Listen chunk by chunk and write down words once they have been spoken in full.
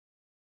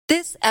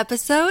This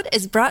episode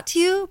is brought to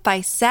you by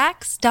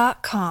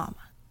Sax.com.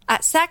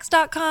 At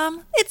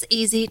Sax.com, it's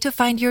easy to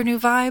find your new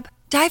vibe.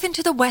 Dive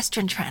into the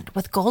Western trend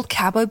with gold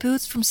cowboy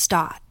boots from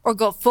Stott, or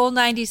go full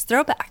 90s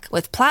throwback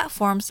with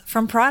platforms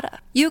from Prada.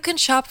 You can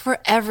shop for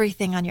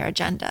everything on your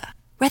agenda,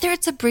 whether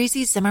it's a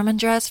breezy Zimmermann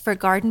dress for a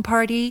garden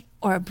party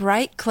or a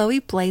bright Chloe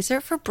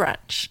blazer for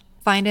brunch.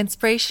 Find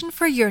inspiration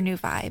for your new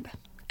vibe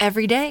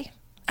every day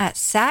at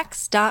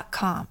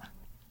Sax.com.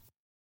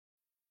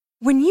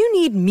 When you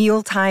need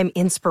mealtime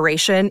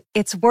inspiration,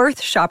 it's worth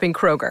shopping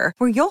Kroger,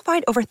 where you'll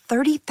find over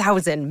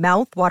 30,000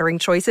 mouth-watering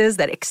choices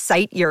that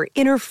excite your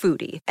inner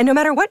foodie. And no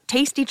matter what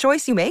tasty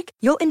choice you make,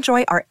 you'll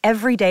enjoy our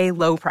everyday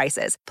low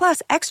prices,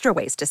 plus extra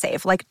ways to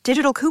save, like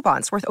digital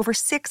coupons worth over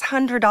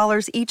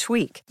 $600 each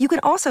week. You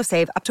can also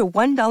save up to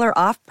 $1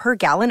 off per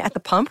gallon at the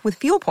pump with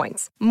fuel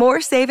points.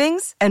 More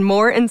savings and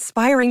more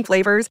inspiring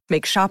flavors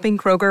make shopping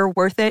Kroger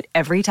worth it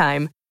every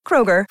time.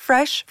 Kroger,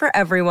 fresh for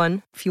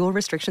everyone. Fuel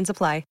restrictions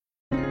apply.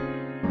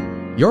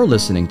 You're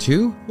listening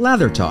to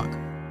Lather Talk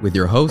with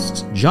your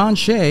hosts John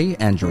Shea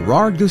and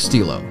Gerard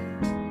Gustillo.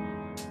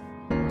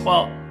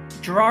 Well,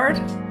 Gerard,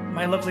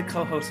 my lovely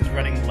co-host, is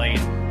running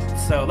late,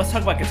 so let's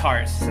talk about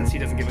guitars since he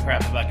doesn't give a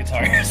crap about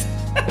guitars.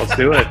 Let's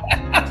do it.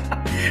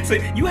 So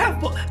you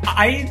have,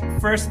 I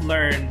first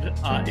learned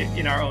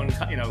in our own,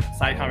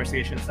 side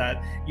conversations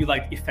that you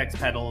like effects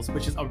pedals,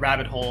 which is a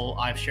rabbit hole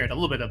I've shared a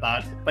little bit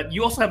about. But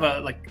you also have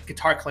a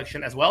guitar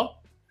collection as well.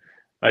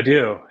 I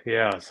do,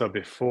 yeah. So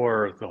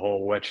before the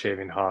whole wet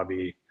shaving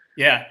hobby,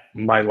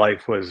 my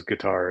life was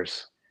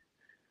guitars.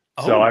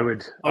 So I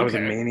was a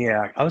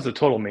maniac. I was a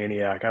total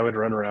maniac. I would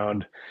run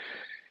around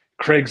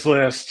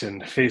Craigslist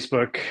and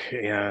Facebook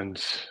and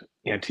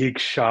antique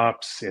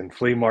shops and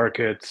flea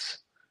markets,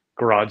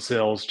 garage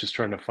sales, just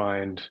trying to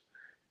find,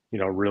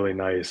 really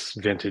nice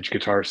vintage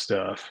guitar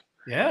stuff.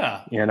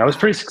 Yeah. And I was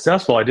pretty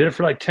successful. I did it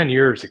for like 10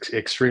 years,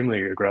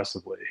 extremely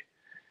aggressively.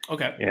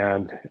 Okay.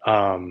 And,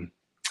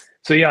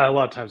 so yeah, a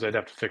lot of times I'd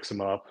have to fix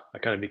them up. I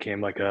kind of became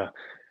like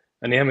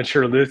an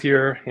amateur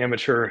luthier,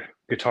 amateur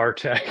guitar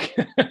tech,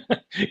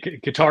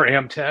 guitar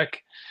amp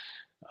tech.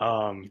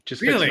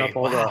 Just fixing up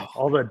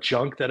all the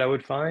junk that I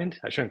would find.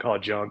 I shouldn't call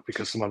it junk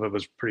because some of it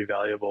was pretty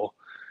valuable.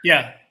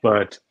 Yeah.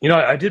 But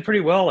I did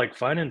pretty well, like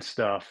finding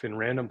stuff in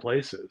random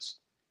places.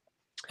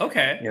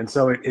 Okay. And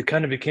so it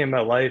kind of became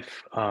my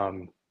life.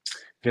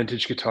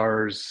 Vintage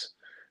guitars,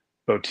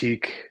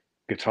 boutique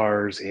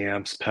guitars,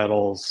 amps,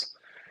 pedals.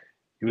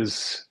 It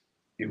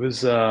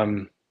was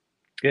kind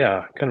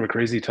of a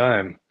crazy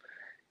time.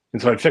 And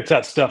so I'd fix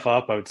that stuff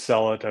up. I would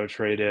sell it. I would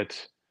trade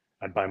it.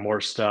 I'd buy more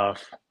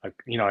stuff. I'd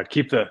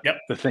keep the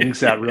things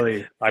that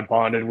really I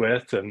bonded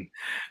with and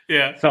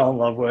fell in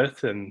love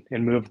with, and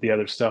move the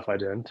other stuff I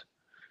didn't.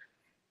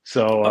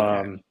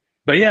 So,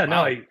 but yeah,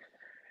 wow.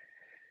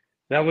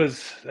 That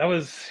was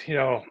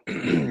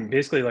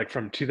basically like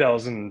from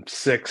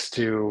 2006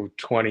 to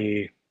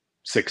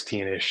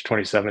 2016-ish,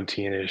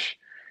 2017-ish.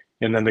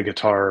 And then the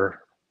guitar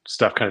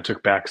stuff kind of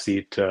took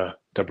backseat to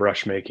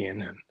brush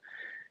making. And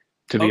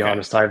to be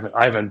honest, I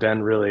haven't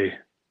been really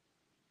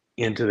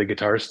into the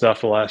guitar stuff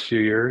the last few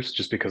years,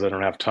 just because I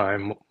don't have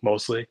time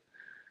mostly.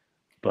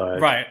 But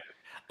right.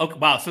 Okay.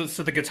 Wow. So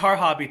the guitar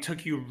hobby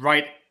took you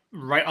right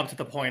up to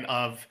the point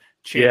of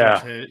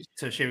changing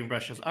to shaving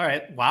brushes. All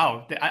right.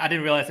 Wow. I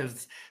didn't realize it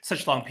was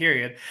such a long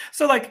period.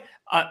 So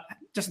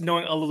just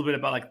knowing a little bit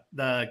about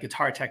the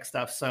guitar tech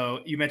stuff. So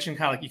you mentioned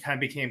you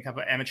became kind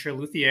of an amateur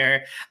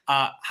luthier.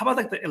 How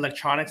about the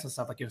electronics and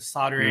stuff, like your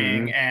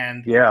soldering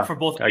and for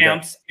both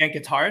amps and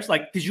guitars?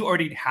 Did you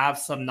already have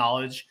some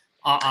knowledge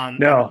on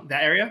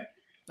that area?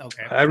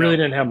 Okay. I really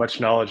didn't have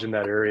much knowledge in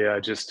that area.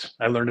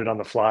 I learned it on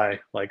the fly.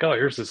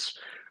 Here's this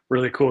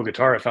really cool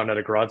guitar I found at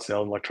a garage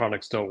sale, and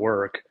electronics don't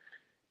work.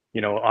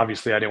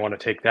 Obviously I didn't want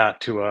to take that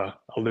to a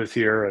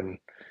luthier, and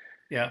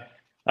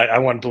I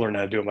wanted to learn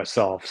how to do it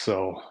myself.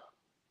 So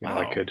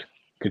I could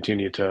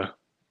continue to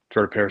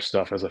repair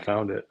stuff as I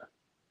found it.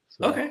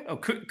 So, okay. Oh,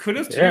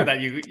 kudos to you that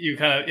you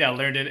kind of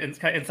learned it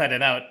inside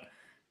and out.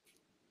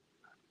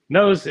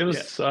 No, it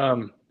was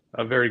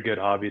a very good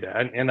hobby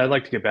and I'd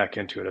like to get back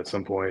into it at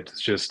some point.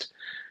 It's just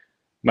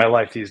my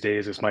life these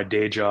days is my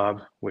day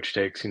job, which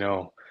takes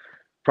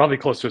probably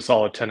close to a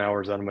solid 10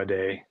 hours out of my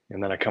day,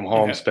 and then I come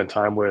home, spend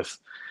time with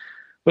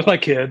my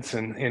kids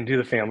and do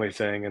the family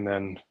thing, and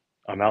then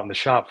I'm out in the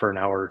shop for an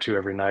hour or two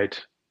every night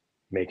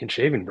making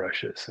shaving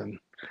brushes, and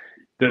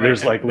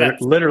there's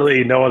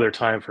literally no other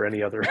time for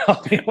any other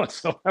hobby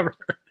whatsoever.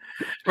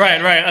 Right.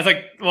 I was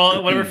like,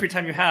 well, whatever free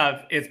time you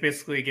have, it's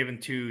basically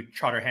given to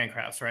Trotter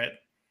Handcrafts, right?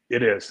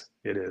 It is.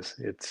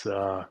 It's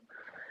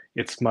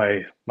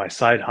my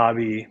side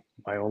hobby,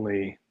 my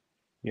only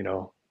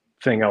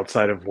thing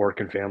outside of work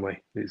and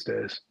family these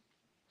days.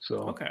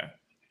 So okay.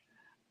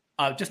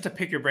 Just to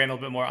pick your brain a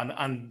little bit more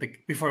on the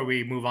before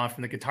we move on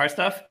from the guitar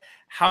stuff,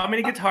 how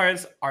many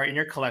guitars are in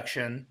your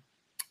collection?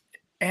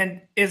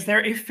 And is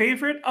there a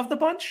favorite of the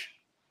bunch?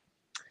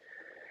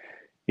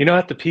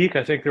 At the peak,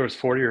 I think there was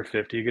 40 or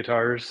 50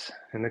 guitars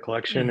in the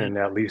collection, and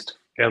at least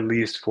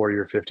 40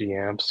 or 50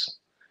 amps.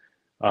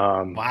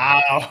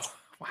 Wow.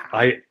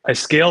 Wow. I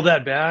scaled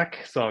that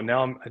back, so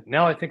now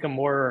I think I'm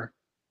more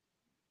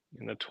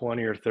in the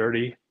 20 or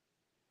 30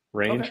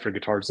 range Okay. for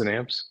guitars and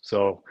amps.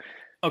 So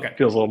Okay. it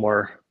feels a little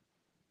more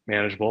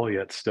manageable,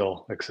 yet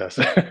still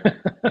excessive.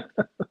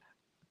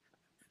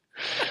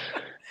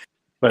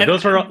 But And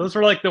those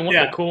were like the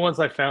yeah. cool ones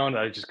I found.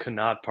 I just could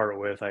not part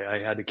with. I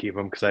had to keep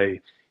them because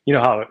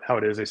how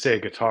it is. They say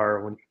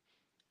when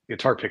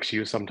guitar picks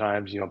you,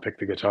 sometimes you don't pick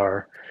the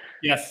guitar.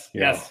 Yes.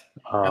 You know, Yes.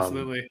 um,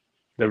 Absolutely.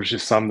 there was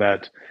just some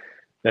that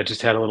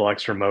just had a little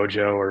extra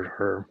mojo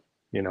or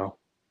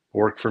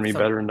worked for me So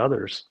better than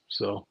others.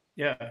 So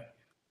yeah,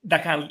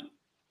 that kind of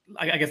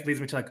I guess leads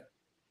me to like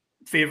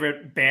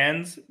favorite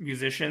bands,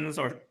 musicians,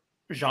 or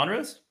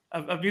genres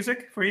of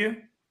music for you.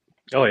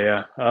 oh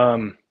yeah.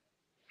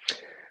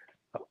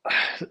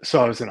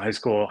 So I was in high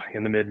school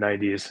in the mid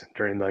 '90s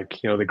during the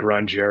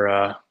grunge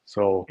era.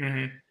 So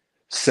Mm-hmm.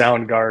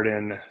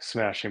 Soundgarden,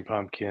 Smashing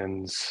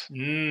Pumpkins,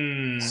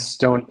 Mm.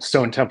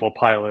 Stone Temple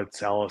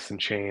Pilots, Alice in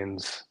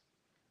Chains.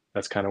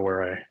 That's kind of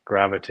where I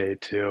gravitate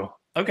to.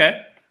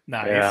 Okay.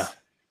 Yeah, Nice.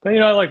 but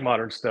I like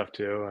modern stuff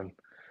too, and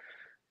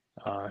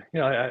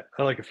I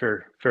like a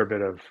fair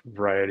bit of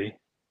variety.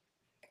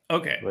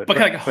 Okay, But but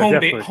kind of like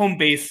definitely, home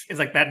base is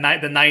like that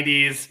the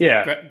 '90s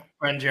yeah,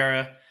 grunge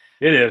era.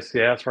 it is.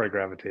 Yeah, that's where I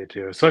gravitate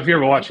to. So if you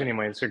ever watch Okay. any of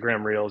my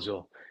Instagram reels,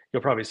 you'll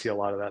probably see a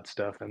lot of that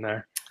stuff in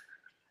there.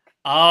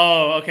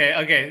 Oh, okay,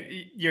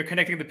 okay. You're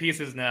connecting the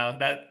pieces now.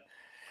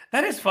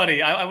 That is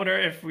funny. I wonder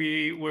if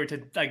we were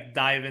to like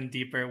dive in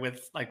deeper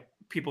with like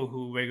people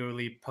who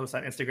regularly post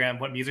on Instagram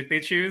what music they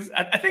choose.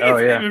 I think Oh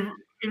it yeah,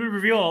 would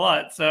reveal a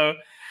lot. So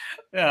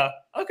yeah.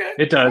 Okay.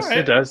 it All does. It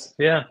right. does.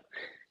 Yeah,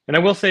 and I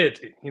will say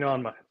it.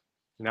 On my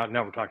now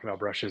we're talking about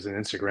brushes and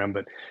Instagram,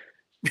 but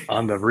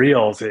on the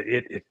reels,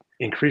 it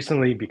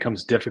increasingly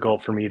becomes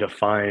difficult for me to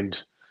find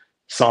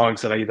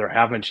songs that I either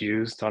haven't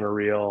used on a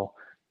reel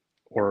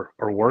or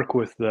work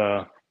with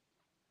the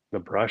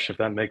brush, if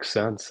that makes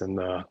sense, and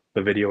the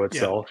video Yeah.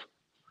 itself.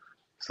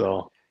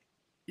 So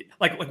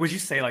Like would you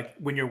say like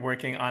when you're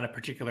working on a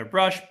particular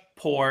brush,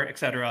 pour,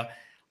 etc.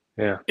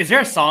 yeah, Is there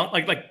a song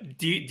like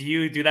do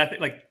you do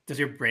that? Like, does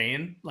your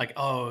brain like,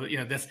 oh,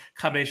 this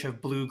combination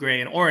of blue,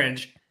 gray, and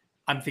orange?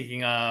 I'm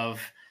thinking of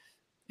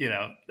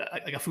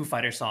like a Foo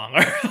Fighter song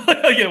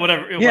or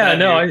whatever, what yeah. have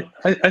No, you.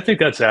 I think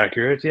that's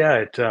accurate. Yeah,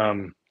 it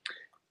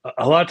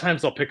a lot of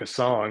times I'll pick a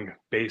song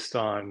based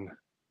on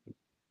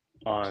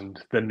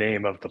the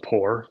name of the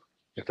pour,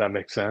 if that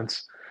makes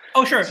sense.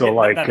 Oh, sure, So yeah,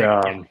 like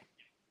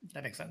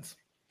that makes sense.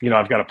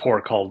 I've got a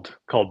pour called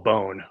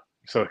Bone.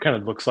 So it kind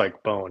of looks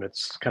like bone.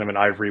 It's kind of an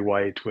ivory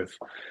white with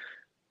a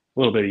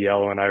little bit of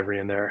yellow and ivory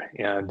in there.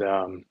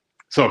 And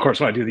so of course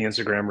when I do the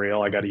Instagram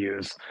reel, I got to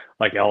use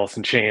like Alice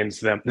in Chains,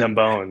 them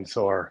bones,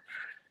 or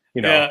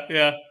Yeah,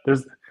 yeah.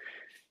 there's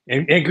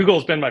and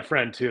Google's been my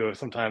friend too.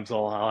 Sometimes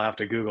I'll have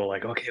to Google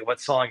like, okay, what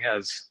song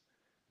has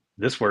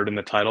this word in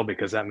the title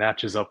because that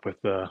matches up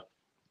with the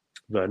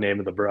name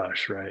of the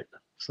brush, right?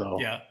 So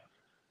Yeah.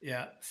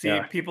 Yeah. See,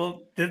 yeah,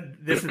 people,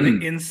 this is the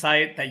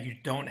insight that you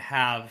don't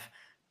have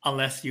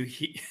unless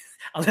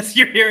unless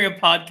you're hearing a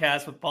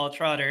podcast with Paul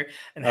Trotter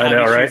and I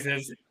know, right?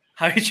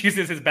 how he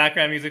chooses his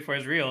background music for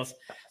his reels.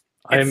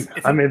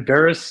 I'm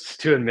embarrassed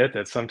to admit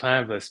that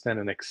sometimes I spend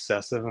an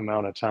excessive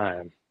amount of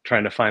time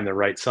trying to find the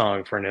right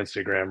song for an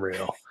Instagram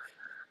reel.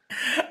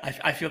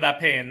 I feel that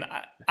pain.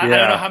 I don't know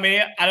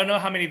Yeah,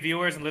 how many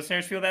viewers and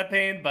listeners feel that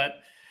pain, but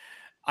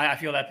I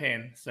feel that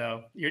pain.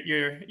 So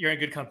you're in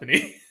good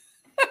company.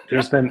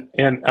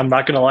 and I'm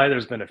not gonna lie,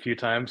 there's been a few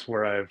times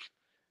where I've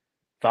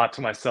thought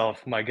to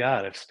myself, my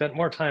God, I've spent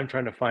more time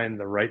trying to find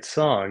the right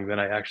song than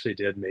I actually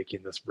did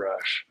making this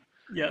brush.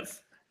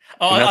 Yes.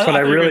 Oh, And that's when I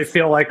I thought you were really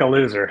feel like a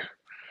loser.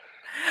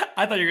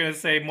 I thought you were gonna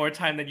say more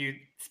time than you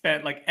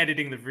spent like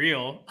editing the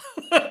reel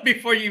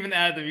before you even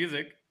added the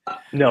music.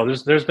 No,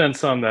 there's been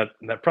some that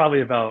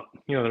probably about,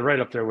 they're right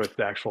up there with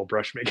the actual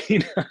brush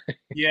making.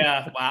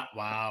 Yeah. Wow.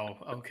 Wow.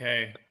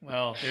 Okay.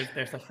 Well,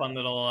 there's a fun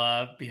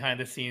little behind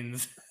the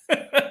scenes.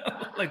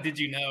 Like, did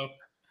you know?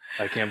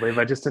 I can't believe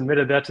I just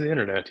admitted that to the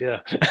internet. Yeah.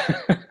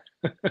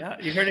 Yeah,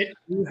 you heard it.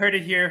 You heard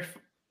it here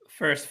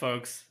first,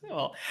 folks.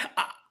 Well,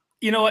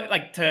 you know what?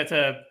 Like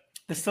to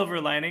the silver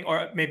lining,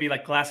 or maybe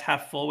like glass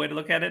half full way to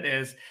look at it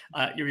is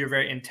you're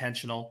very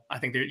intentional. I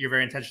think that you're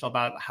very intentional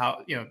about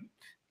how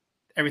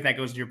everything that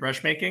goes into your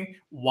brush making.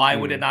 Why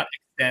would it Mm, not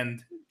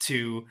extend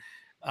to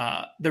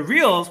the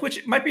reels,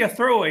 which might be a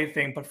throwaway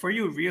thing, but for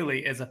you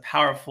really is a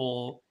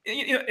powerful.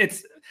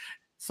 It's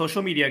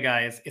social media,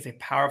 guys. It's a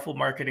powerful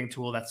marketing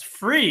tool that's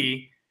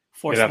free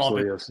for it small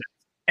absolutely businesses, is.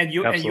 and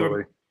you're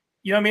Absolutely.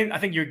 you know what I mean? I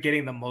think you're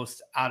getting the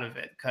most out of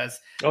it because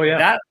Oh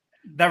yeah.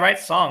 that right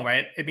song,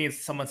 right? It means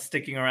someone's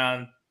sticking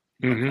around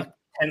Hmm.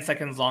 10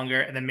 seconds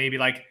longer and then maybe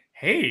like,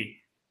 hey,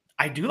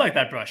 I do like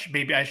that brush.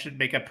 Maybe I should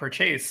make a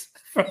purchase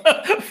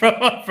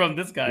from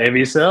this guy.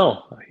 Maybe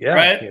so. Yeah.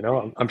 Right?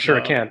 I'm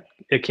sure So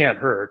it can't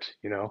hurt,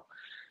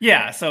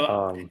 yeah, so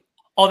Um,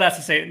 all that's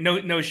to say,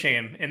 no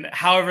shame in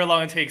however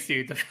long it takes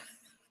you to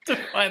to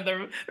find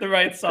the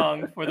right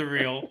song for the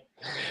reel.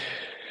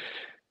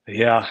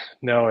 yeah,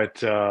 no,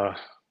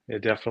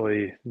 it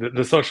definitely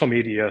the social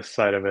media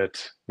side of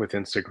it with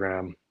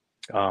Instagram,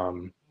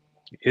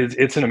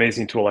 it's an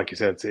amazing tool. Like you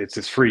said, it's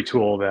this free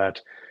tool that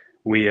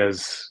we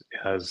as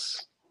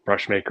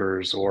brush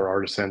makers or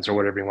artisans or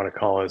whatever you want to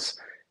call us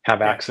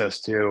have access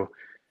to.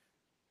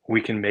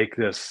 We can make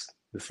this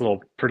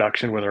little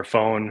production with our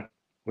phone.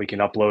 We can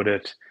upload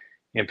it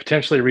and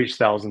potentially reach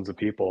thousands of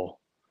people,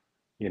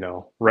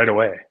 right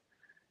away.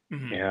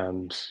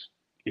 And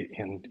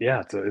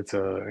yeah, it's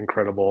a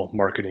incredible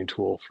marketing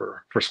tool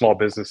for small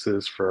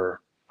businesses,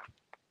 for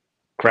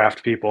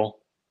craft people.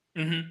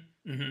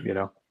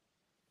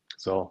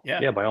 So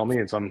yeah, by all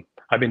means,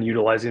 I've been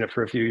utilizing it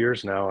for a few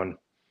years now, and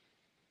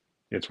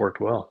it's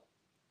worked well.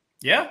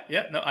 Yeah.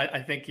 No,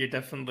 I think you're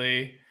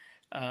definitely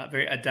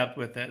very adept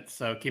with it.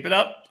 So keep it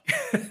up.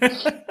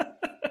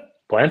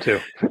 Plan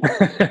to.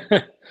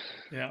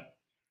 Yeah.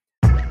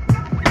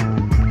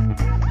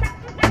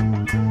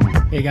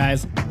 Hey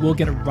guys, we'll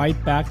get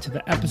right back to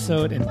the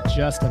episode in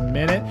just a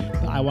minute,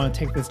 but I want to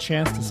take this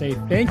chance to say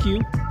thank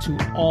you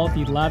to all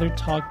the Lather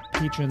Talk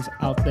patrons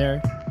out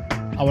there.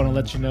 I want to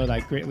let you know that I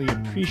greatly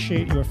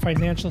appreciate your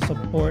financial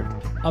support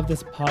of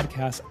this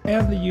podcast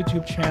and the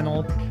YouTube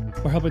channel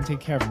for helping take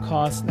care of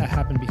costs that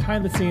happen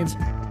behind the scenes.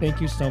 Thank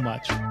you so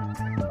much.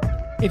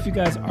 If you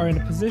guys are in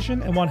a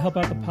position and want to help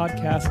out the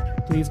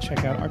podcast, please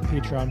check out our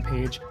Patreon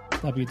page,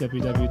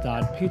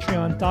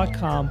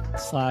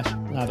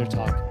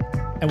 www.patreon.com/lathertalk.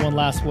 And one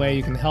last way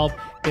you can help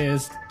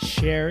is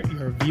share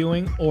your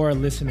viewing or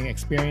listening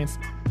experience,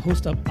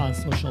 post up on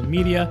social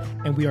media,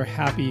 and we are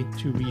happy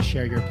to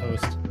reshare your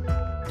post.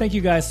 Thank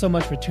you guys so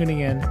much for tuning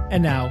in,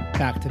 and now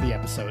back to the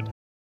episode.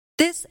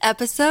 This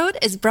episode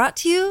is brought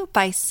to you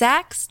by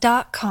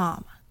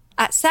Sax.com.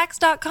 At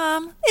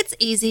Sax.com, it's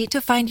easy to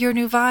find your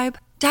new vibe.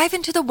 Dive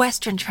into the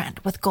Western trend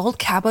with gold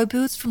cowboy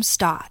boots from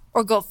Stott,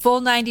 or go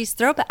full 90s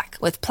throwback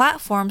with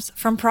platforms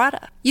from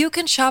Prada. You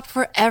can shop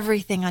for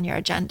everything on your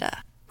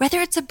agenda, whether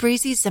it's a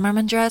breezy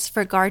Zimmermann dress for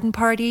a garden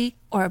party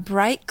or a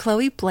bright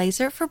Chloe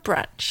blazer for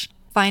brunch.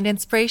 Find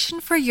inspiration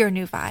for your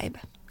new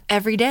vibe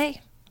every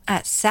day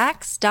at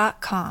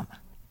Sax.com.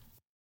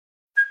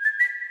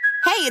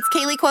 Hey, it's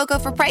Kaylee Cuoco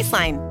for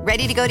Priceline.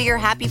 Ready to go to your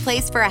happy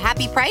place for a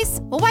happy price?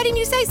 Well, why didn't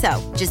you say so?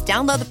 Just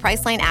download the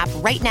Priceline app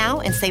right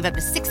now and save up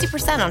to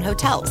 60% on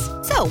hotels.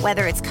 So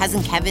whether it's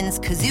Cousin Kevin's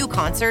Kazoo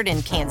Concert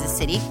in Kansas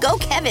City, go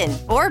Kevin,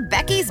 or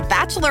Becky's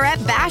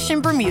Bachelorette Bash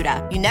in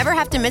Bermuda, you never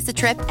have to miss a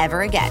trip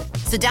ever again.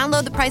 So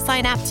download the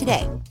Priceline app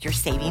today. Your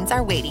savings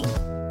are waiting.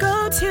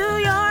 Go to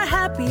your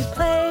happy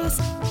place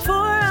for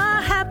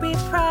a happy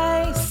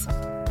price.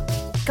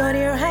 Go to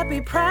your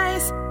happy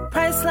price,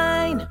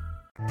 Priceline.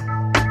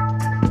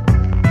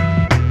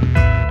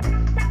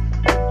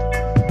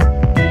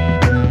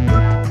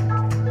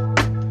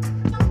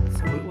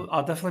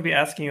 I'll definitely be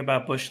asking you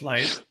about Bush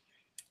Light.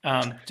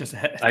 Just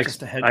ahead. I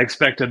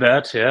expected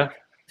that. Yeah.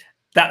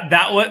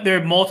 That what there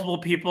are multiple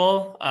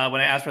people when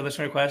I asked for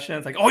listener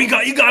questions, like, oh, you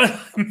got to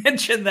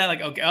mention that.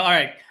 Like, okay, all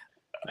right.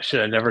 I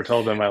should have never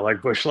told them I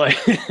like Bush Light.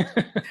 It's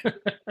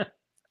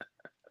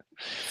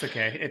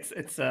okay. It's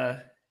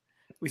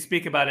we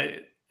speak about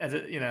it as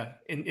a,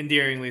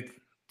 endearingly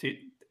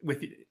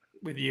with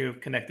you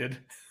connected.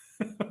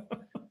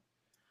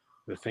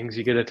 The things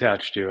you get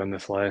attached to in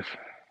this life.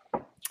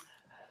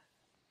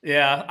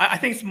 Yeah, I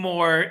think it's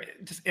more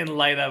just in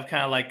light of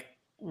kind of like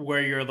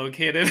where you're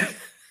located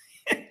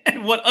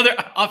and what other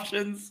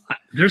options.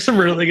 There's some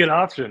really good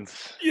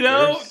options.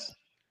 There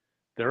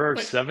are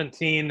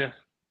 17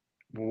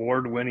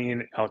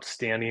 award-winning,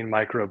 outstanding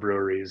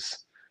microbreweries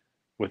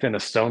within a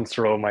stone's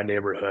throw of my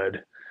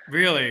neighborhood.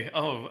 Really?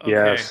 Oh, okay.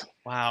 Yes.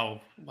 Wow.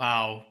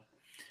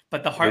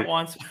 But the heart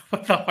wants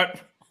what the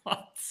heart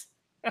wants.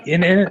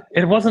 And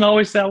it wasn't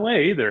always that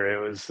way either.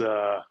 It was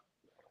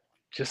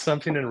just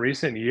something in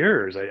recent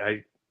years.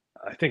 I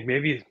think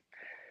maybe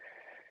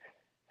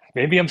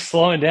I'm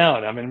slowing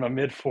down. I'm in my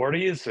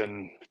mid-40s,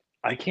 and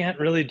I can't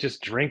really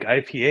just drink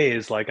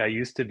IPAs like I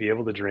used to be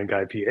able to drink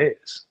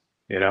IPAs.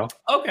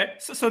 Okay,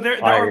 so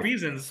there are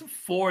reasons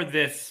for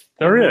this.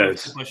 There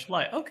is Bush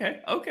Light.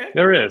 Okay.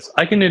 There is.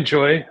 I can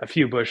enjoy a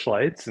few Bush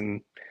Lights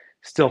and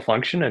still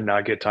function and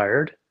not get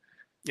tired.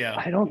 Yeah.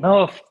 I don't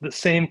know if the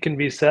same can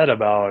be said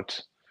about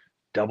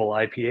double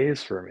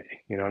IPAs for me.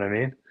 You know what I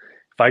mean?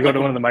 If I go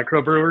to one of the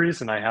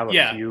microbreweries and I have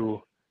a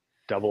few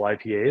double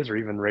IPAs or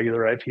even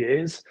regular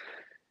IPAs,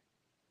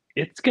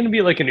 it's going to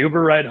be like an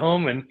Uber ride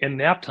home and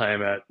nap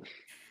time at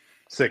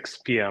 6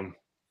 p.m.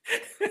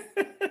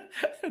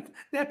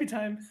 Nappy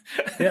time.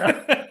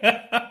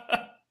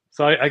 Yeah.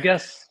 So I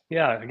guess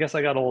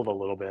I got old a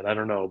little bit. I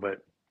don't know, but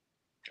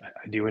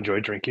I do enjoy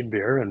drinking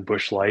beer, and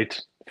Bush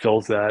Light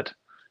fills that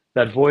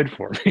void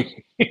for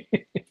me.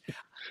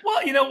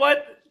 Well, you know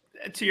what?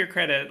 To your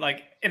credit,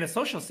 like in a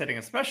social setting,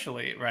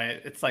 especially, right?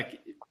 It's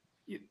like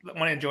you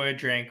want to enjoy a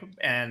drink,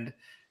 and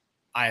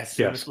I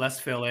assume it's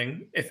less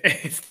filling. If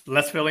it's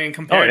less filling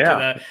compared to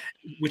the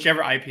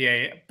whichever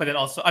IPA, but then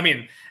also, I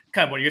mean,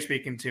 kind of what you're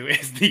speaking to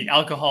is the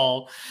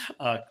alcohol,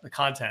 the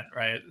content,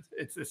 right?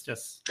 It's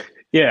just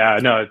the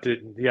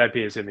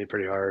IPAs hit me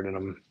pretty hard, and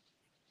I'm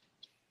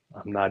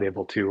not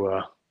able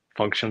to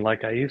function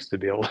like I used to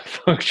be able to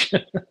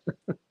function.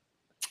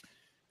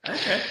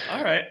 Okay,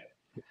 all right.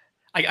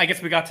 I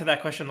guess we got to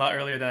that question a lot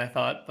earlier than I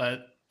thought,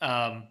 but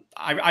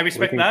I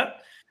respect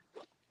that.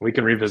 We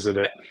can revisit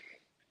it.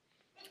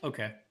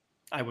 Okay,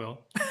 I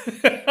will.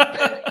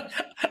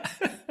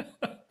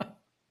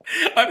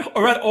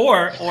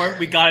 or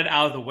we got it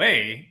out of the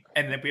way,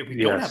 and then we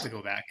don't have to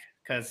go back,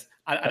 because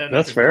I don't know.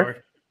 That's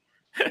fair.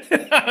 I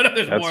don't know if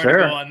there's That's more fair.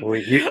 to go on.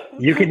 Well,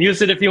 you can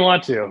use it if you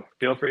want to.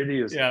 Feel free to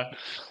use it. Yeah.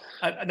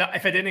 No,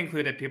 if I didn't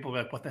include it, people would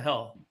be like, "What the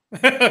hell?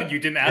 You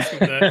didn't ask him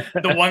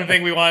the one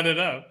thing we wanted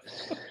to know."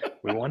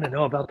 We want to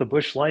know about the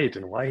bush light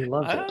and why he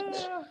loves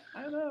it.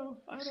 I know.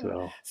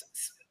 So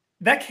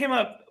that came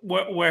up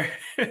where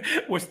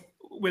was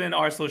within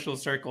our social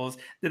circles.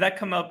 Did that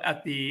come up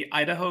at the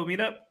Idaho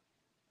meetup?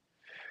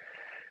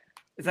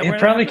 Is that it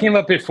probably came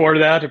up before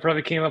that. It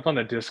probably came up on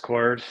the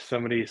Discord.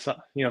 Somebody,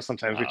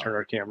 sometimes we turn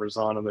our cameras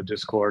on the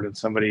Discord, and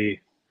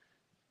somebody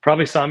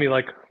probably saw me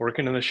like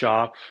working in the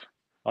shop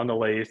on the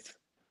lathe,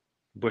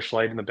 bush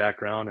light in the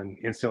background, and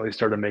instantly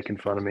started making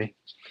fun of me.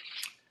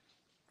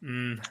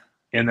 And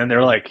then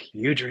they're like,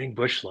 "You drink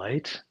bush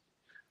light?"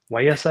 "Why,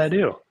 yes, I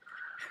do."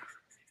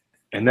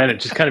 And then it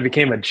just kind of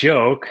became a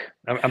joke.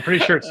 I'm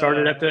pretty sure it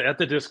started at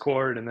the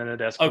Discord, and then it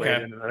escalated.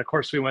 Okay. And then, of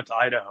course, we went to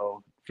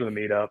Idaho for the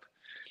meetup.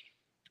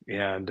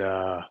 And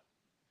of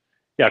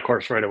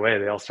course, right away,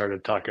 they all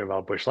started talking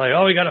about bush light.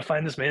 "Oh, we got to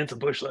find this man some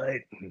bush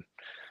light."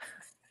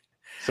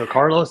 So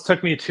Carlos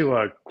took me to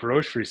a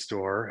grocery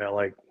store at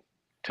like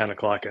 10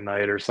 o'clock at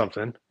night or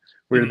something.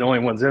 We were the only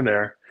ones in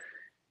there.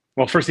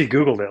 Well, first he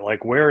Googled it,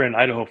 like, where in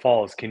Idaho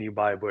Falls can you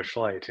buy bush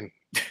light? And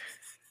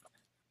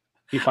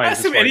he finds I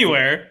assume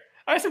anywhere,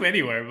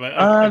 but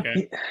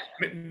okay.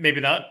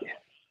 Maybe not.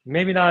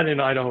 Maybe not in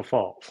Idaho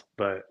Falls,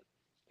 but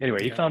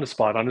anyway, he found a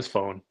spot on his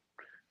phone.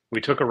 We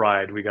took a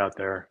ride. We got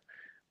there.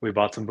 We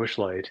bought some bush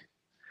light.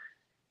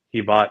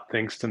 He bought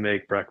things to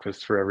make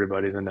breakfast for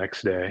everybody the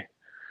next day.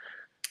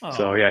 Oh.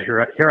 So yeah,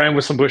 here I am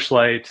with some bush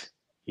light.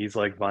 He's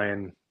like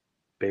buying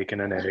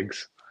bacon and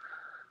eggs.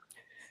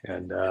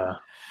 And that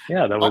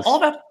was all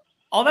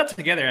that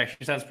together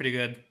actually sounds pretty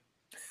good.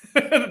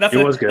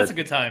 It was good. That's a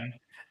good time.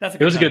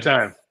 It was a good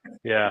time.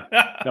 Yeah.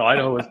 No,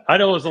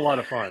 Idaho was a lot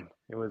of fun.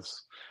 It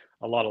was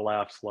a lot of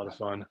laughs, a lot of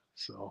fun.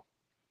 So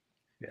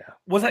yeah.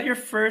 Was that your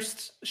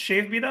first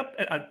shave meetup?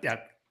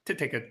 To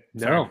take a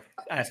no.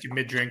 I asked you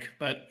mid-drink,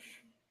 but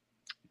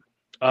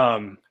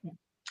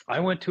I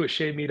went to a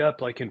shave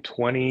meetup like in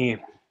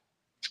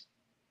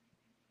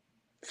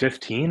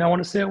 2015. I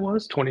want to say it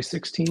was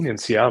 2016 in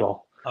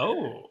Seattle.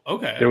 Oh,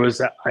 okay. There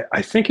was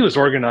I think it was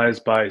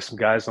organized by some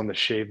guys on the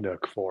Shave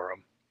Nook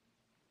forum.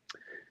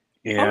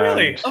 And, oh,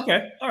 really?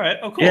 Okay. All right.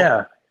 Oh, cool.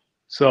 Yeah.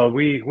 So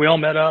we all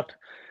met up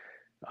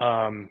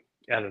at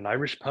an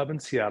Irish pub in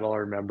Seattle, I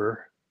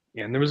remember.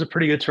 And there was a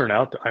pretty good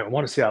turnout. I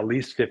want to say at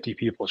least 50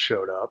 people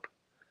showed up.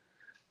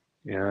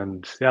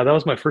 And yeah, that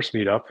was my first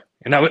meetup.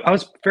 And I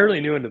was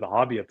fairly new into the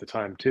hobby at the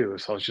time too.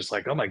 So I was just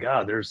like, oh my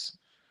God, there's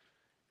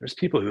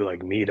people who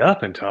like meet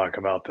up and talk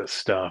about this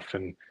stuff.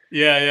 And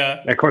yeah.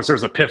 And of course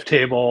there's a PIF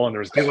table and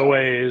there's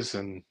giveaways,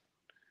 and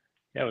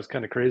yeah, it was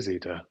kind of crazy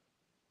to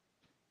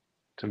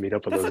meet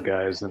up with those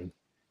guys. And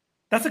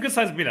that's a good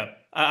size meetup.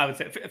 I would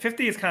say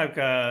 50 is kind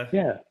of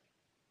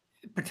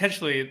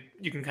potentially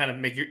you can kind of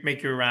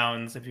make your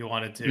rounds if you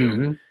wanted to.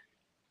 Mm-hmm.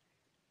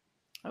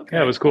 Okay.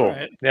 Yeah, it was cool.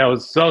 Right. Yeah,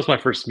 that was my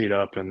first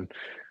meetup, and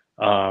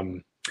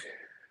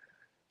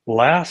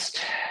last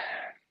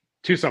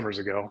 2 summers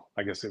ago,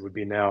 I guess it would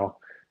be now,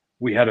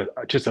 we had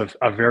just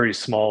a very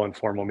small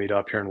informal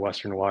meetup here in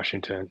Western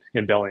Washington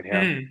in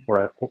Bellingham,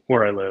 where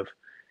I live.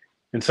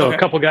 And so a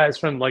couple guys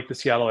from like the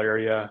Seattle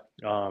area,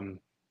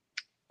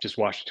 just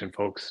Washington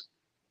folks,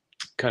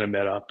 kind of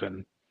met up,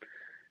 and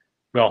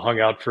we all hung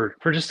out for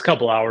just a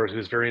couple hours. It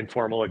was very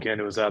informal. Again,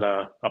 it was at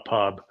a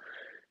pub,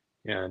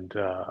 and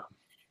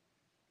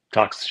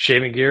talked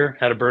shaving gear,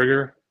 had a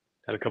burger,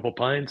 had a couple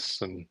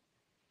pints, and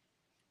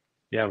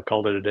yeah, we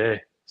called it a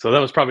day. So that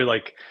was probably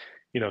like,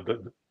 I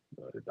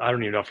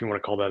don't even know if you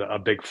want to call that a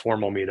big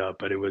formal meetup,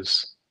 but it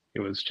was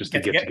just a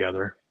get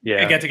together.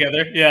 Yeah. A get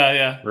together.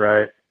 Yeah.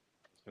 Right.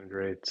 It's been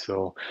great.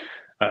 So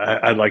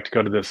I'd like to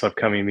go to this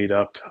upcoming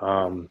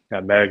meetup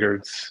at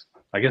Maggard's.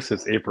 I guess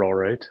it's April,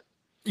 right?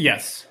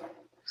 Yes.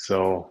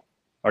 So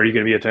are you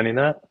going to be attending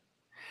that?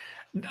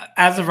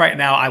 As of right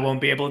now, I won't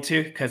be able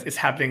to, because it's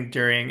happening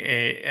during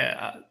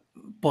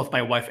both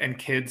my wife and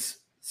kids'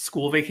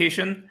 school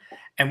vacation,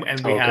 and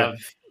we have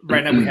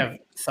right now we have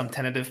some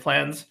tentative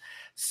plans.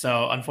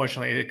 So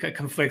unfortunately, it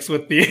conflicts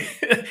with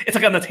it's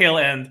like on the tail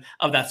end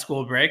of that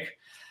school break.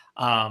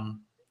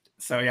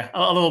 So yeah,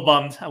 a little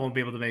bummed I won't be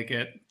able to make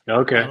it.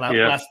 Okay.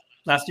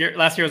 Last year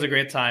was a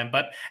great time,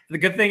 but the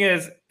good thing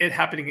is it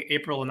happening in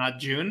April and not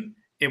June.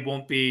 It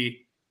won't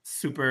be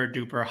super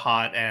duper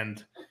hot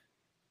and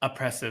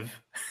oppressive.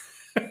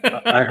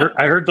 I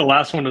heard the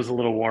last one was a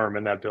little warm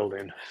in that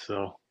building.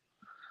 So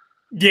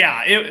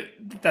yeah,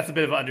 that's a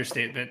bit of an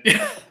understatement.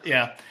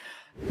 Yeah.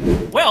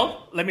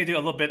 Well, let me do a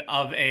little bit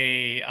of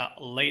a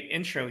late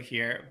intro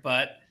here,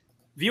 but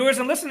Viewers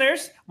and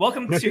listeners,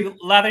 welcome to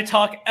Lather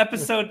Talk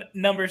episode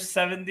number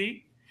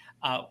 70.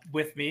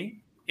 With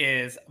me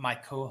is my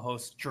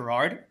co-host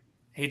Gerard.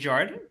 Hey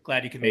Gerard,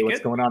 glad you can make it.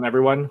 What's going on,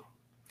 everyone?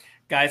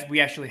 Guys,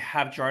 we actually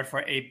have Gerard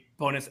for a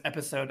bonus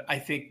episode. I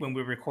think when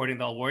we were recording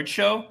the award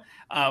show,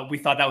 we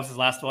thought that was his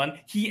last one.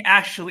 He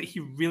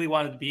really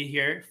wanted to be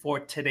here for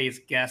today's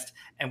guest,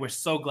 and we're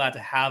so glad to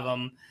have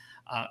him.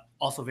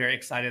 Also very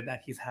excited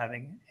that he's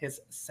having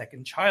his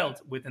second child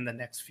within the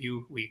next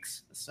few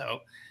weeks. So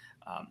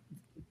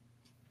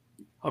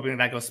hoping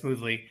that goes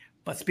smoothly.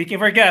 But speaking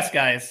of our guest,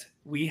 guys,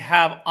 we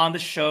have on the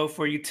show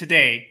for you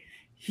today,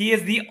 he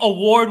is the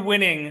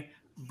award-winning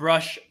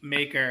brush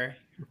maker,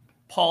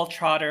 Paul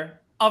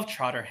Trotter of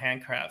Trotter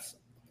Handcrafts.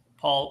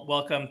 Paul,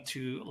 welcome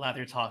to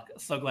Lather Talk.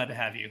 So glad to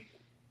have you.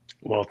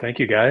 Well, thank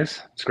you,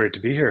 guys. It's great to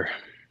be here.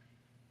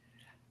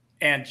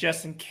 And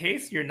just in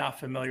case you're not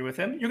familiar with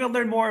him, you're going to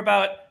learn more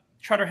about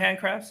Trotter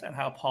Handcrafts and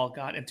how Paul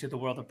got into the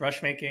world of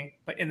brush making.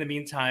 But in the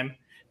meantime,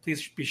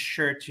 please be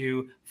sure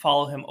to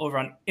follow him over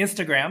on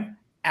Instagram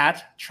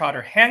at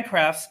Trotter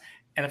Handcrafts.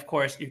 And of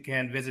course, you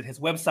can visit his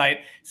website,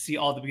 see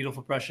all the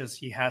beautiful brushes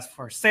he has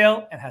for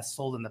sale and has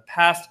sold in the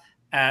past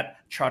at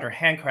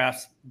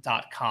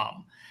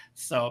trotterhandcrafts.com.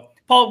 So,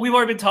 Paul, we've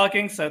already been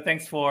talking, so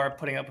thanks for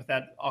putting up with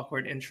that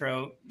awkward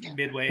intro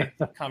midway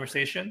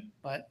conversation.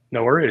 But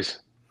no worries.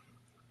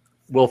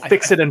 We'll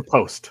fix it in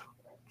post.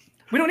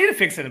 We don't need to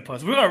fix it in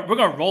post. We're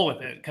gonna roll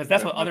with it because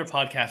that's what other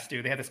podcasts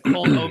do. They have this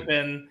cold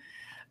open,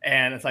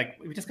 and it's like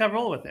we just gotta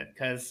roll with it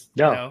because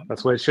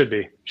that's what it should be.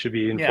 It should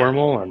be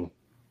informal and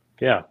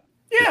it's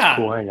a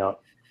cool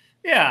hangout.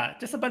 Yeah,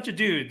 just a bunch of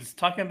dudes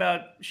talking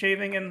about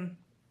shaving and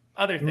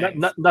other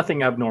things.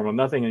 Nothing abnormal.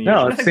 Nothing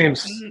unusual. No, it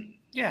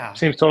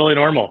seems totally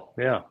normal.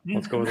 Yeah,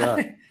 let's go with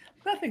that.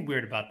 Nothing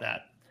weird about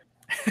that.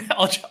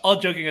 All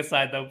joking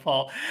aside, though,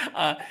 Paul,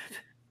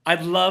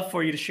 I'd love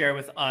for you to share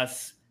with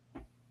us,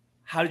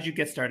 how did you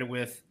get started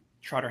with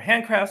Trotter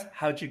Handcrafts?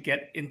 How did you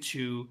get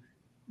into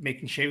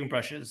making shaving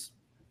brushes?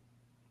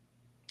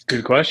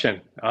 Good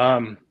question.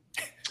 Thank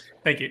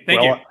you.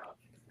 Thank you.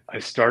 I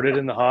started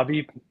in the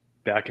hobby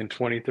back in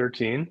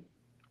 2013.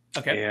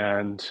 Okay.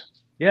 And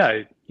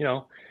I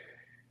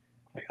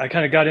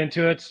kind of got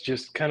into it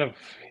just kind of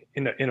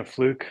in a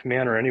fluke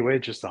manner anyway,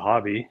 just a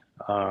hobby.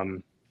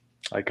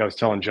 Like I was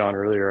telling John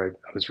earlier,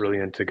 I was really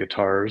into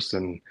guitars,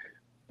 and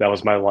that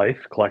was my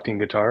life, collecting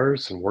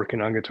guitars and working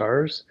on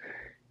guitars.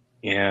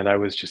 And I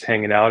was just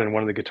hanging out in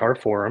one of the guitar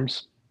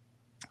forums,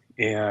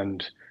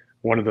 and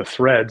one of the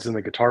threads in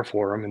the guitar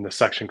forum in the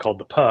section called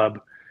the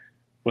pub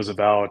was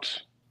about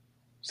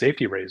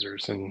safety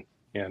razors and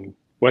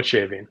wet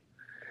shaving.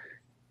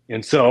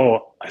 And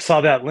so I saw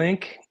that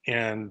link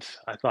and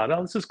I thought,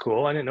 oh, this is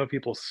cool. I didn't know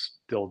people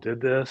still did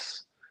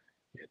this.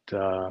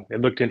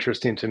 It looked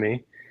interesting to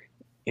me.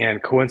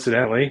 And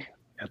coincidentally,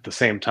 at the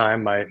same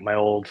time, my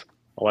old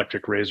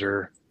electric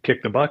razor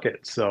kicked the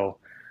bucket. So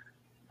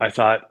I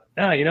thought,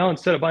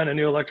 instead of buying a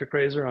new electric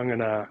razor, I'm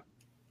gonna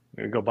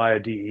go buy a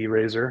DE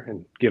razor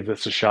and give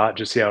this a shot,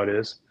 just see how it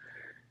is.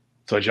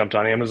 So I jumped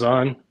on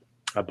Amazon.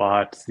 I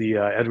bought the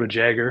Edward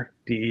Jagger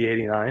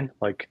DE89,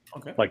 like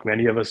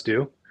many of us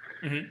do.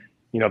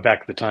 Mm-hmm.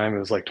 Back at the time, it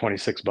was like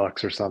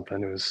 $26 or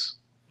something. It's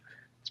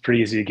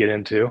pretty easy to get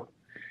into.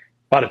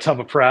 Bought a tub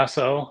of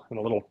Prasso and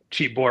a little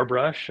cheap bore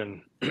brush,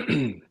 and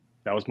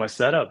that was my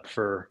setup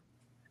for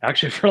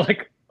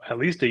like at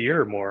least a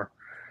year or more.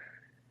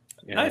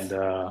 And nice.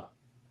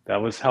 That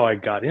was how I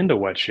got into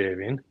wet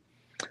shaving.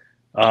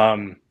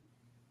 It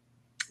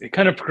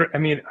kind of,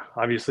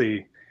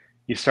 obviously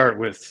you start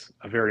with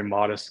a very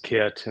modest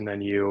kit, and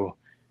then you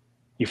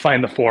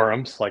find the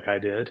forums like I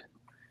did.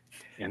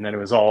 And then it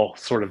was all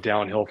sort of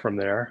downhill from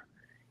there.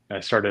 And I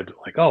started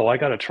like, oh, I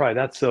got to try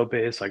that soap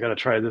base. I got to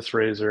try this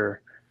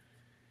razor.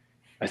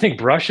 I think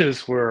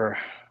brushes were,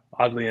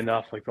 oddly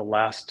enough, like the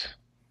last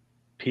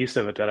piece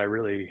of it that I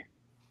really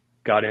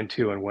got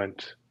into and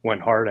went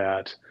hard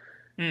at.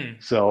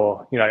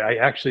 So, I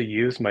actually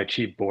used my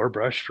cheap bore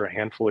brush for a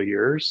handful of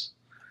years.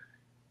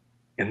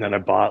 And then I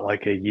bought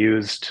like a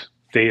used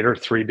Fader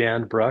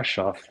 3-band brush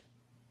off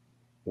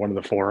one of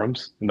the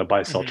forums in the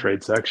buy sell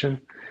trade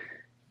section.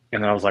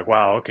 And then I was like,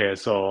 wow, okay,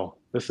 so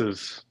this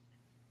is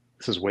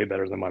way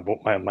better than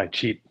my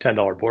cheap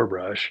 $10 bore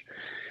brush.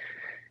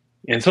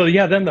 And so,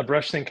 then the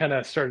brush thing kind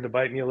of started to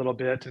bite me a little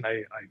bit, and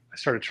I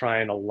started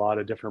trying a lot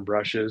of different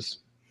brushes.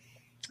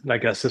 And I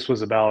guess this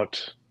was about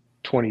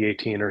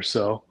 2018 or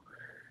so.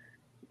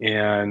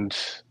 And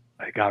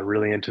I got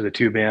really into the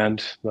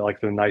 2-band,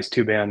 like the nice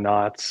 2-band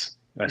knots.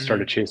 I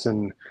started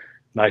chasing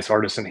nice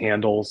Artisan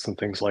handles and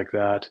things like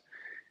that.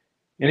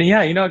 And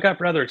it got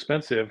rather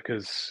expensive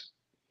because,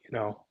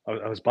 I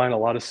was buying a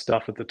lot of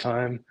stuff at the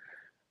time.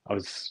 I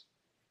was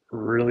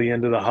really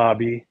into the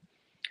hobby.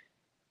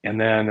 And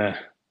then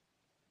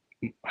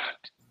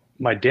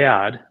my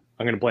dad,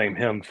 I'm going to blame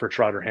him for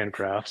Trotter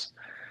Handcrafts.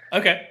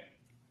 Okay.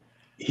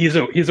 He's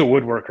a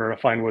woodworker, a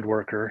fine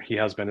woodworker. He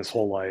has been his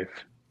whole life.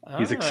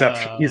 He's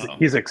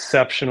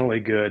exceptionally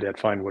good at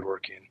fine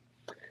woodworking.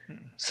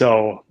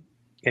 So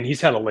and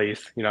he's had a lathe.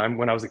 You know,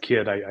 when I was a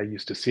kid, I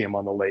used to see him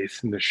on the lathe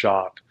in the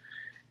shop.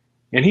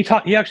 And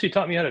he actually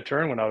taught me how to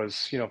turn when I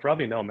was, you know,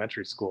 probably in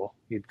elementary school.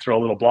 He'd throw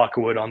a little block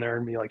of wood on there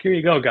and be like, "Here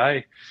you go,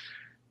 guy.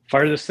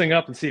 Fire this thing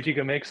up and see if you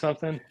can make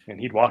something." And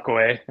he'd walk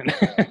away. And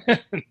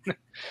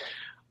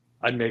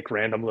I'd make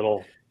random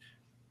little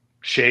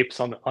shapes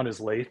on his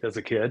lathe as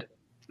a kid.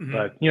 Mm-hmm.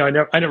 But, you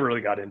know, I never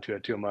really got into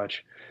it too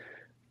much.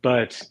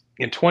 But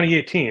in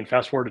 2018,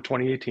 fast forward to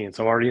 2018,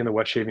 so I'm already in the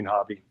wet shaving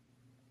hobby.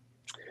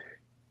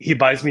 He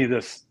buys me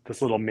this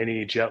little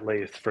mini jet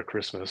lathe for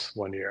Christmas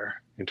one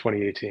year in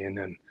 2018.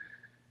 And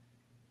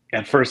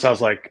at first I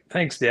was like,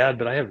 "Thanks, Dad,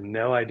 but I have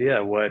no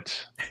idea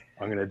what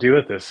I'm going to do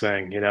with this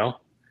thing, you know?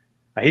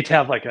 I hate to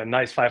have like a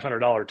nice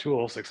 $500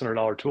 tool,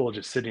 $600 tool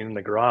just sitting in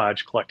the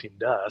garage collecting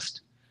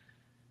dust."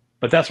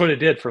 But that's what it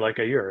did for like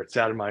a year. It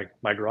sat in my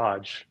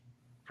garage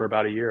for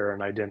about a year,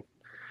 and I didn't,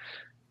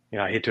 you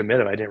know, I hate to admit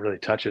it, I didn't really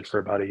touch it for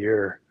about a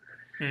year.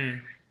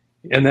 And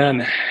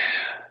then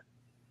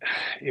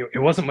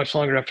it wasn't much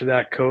longer after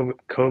that,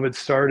 COVID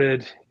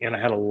started, and I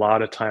had a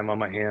lot of time on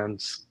my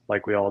hands,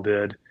 like we all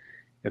did.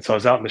 And so I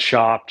was out in the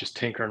shop just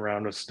tinkering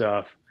around with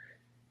stuff.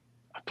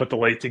 I put the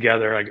lathe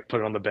together, I put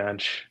it on the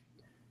bench,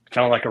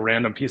 found like a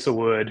random piece of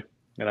wood,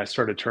 and I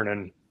started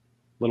turning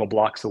little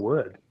blocks of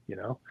wood, you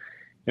know?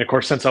 And of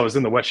course, since I was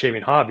in the wet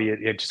shaving hobby,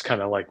 it just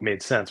kind of like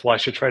made sense. Well, I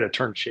should try to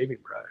turn shaving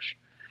brush.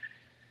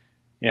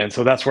 And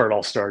so that's where it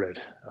all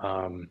started.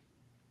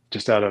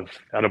 Just out of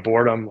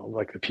boredom,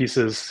 like the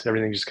pieces,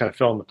 everything just kind of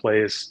fell into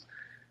place.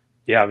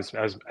 Yeah,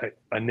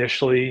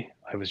 initially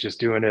I was just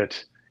doing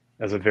it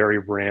as a very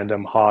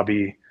random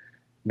hobby,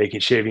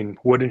 making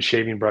wooden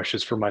shaving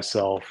brushes for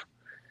myself.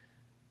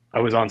 I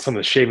was on some of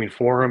the shaving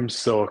forums,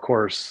 so of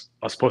course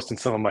I was posting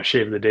some of my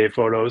shave of the day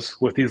photos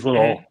with these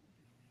little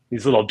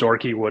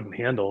dorky wooden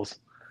handles.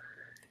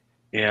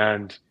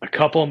 And a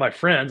couple of my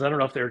friends, I don't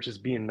know if they were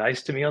just being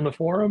nice to me on the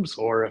forums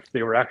or if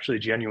they were actually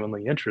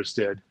genuinely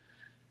interested,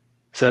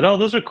 said, "Oh,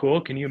 those are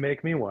cool. Can you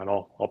make me one?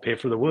 I'll pay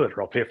for the wood,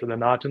 or I'll pay for the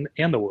knot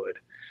and the wood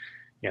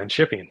and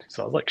shipping."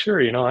 So I was like, "Sure,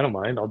 you know, I don't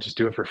mind. I'll just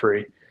do it for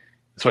free."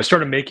 So I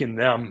started making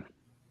them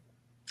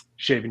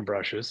shaving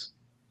brushes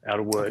out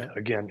of wood. Okay.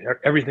 Again,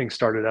 everything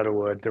started out of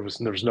wood. There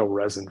was no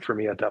resin for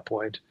me at that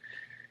point.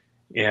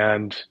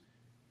 And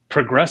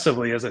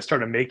progressively, as I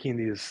started making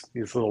these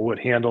little wood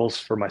handles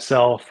for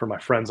myself, for my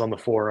friends on the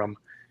forum,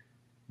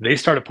 they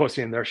started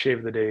posting their shave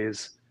of the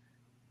days,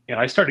 and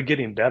I started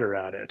getting better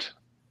at it.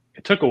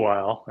 It took a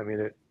while. I mean,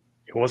 it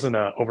wasn't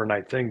an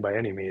overnight thing by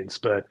any means,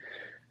 but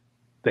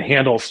the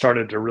handles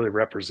started to really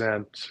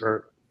represent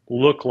or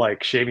look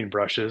like shaving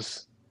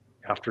brushes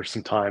after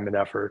some time and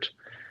effort.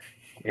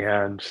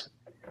 And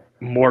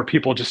more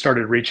people just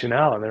started reaching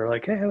out, and they were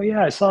like, "Hey, well,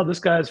 yeah, I saw this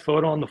guy's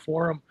photo on the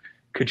forum.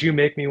 Could you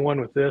make me one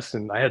with this?"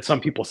 And I had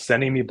some people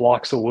sending me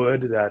blocks of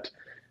wood that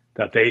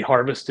they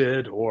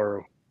harvested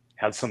or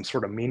had some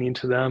sort of meaning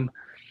to them.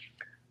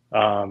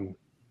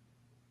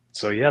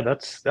 So yeah,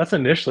 that's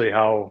initially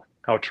how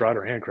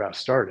Trotter Handcrafts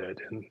started.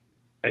 And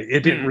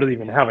it didn't really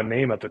even have a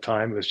name at the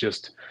time. It was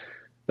just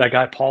that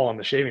guy Paul on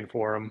the shaving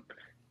forum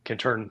can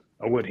turn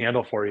a wood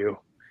handle for you,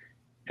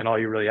 and all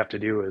you really have to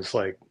do is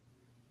like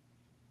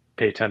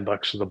pay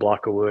 $10 for the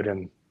block of wood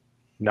and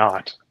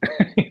knot.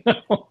 You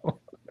know?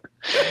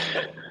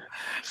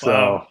 So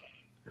wow.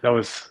 that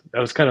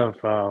was kind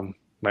of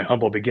my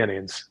humble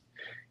beginnings.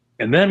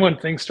 And then when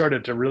things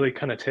started to really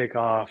kind of take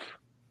off,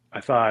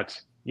 I thought,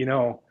 you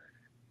know,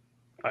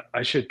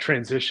 I should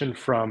transition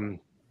from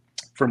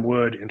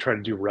wood and try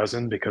to do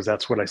resin, because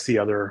that's what I see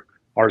other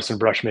artisan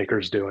brush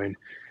makers doing.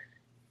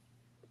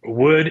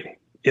 Wood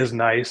is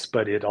nice,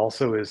 but it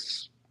also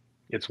it's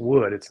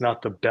wood. It's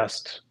not the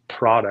best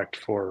product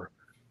for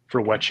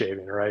wet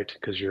shaving, right?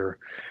 Because your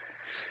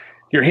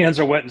hands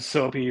are wet and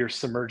soapy. You're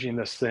submerging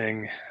this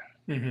thing.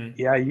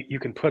 Mm-hmm. Yeah, you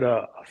can put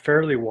a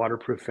fairly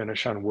waterproof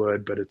finish on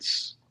wood, but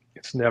it's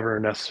never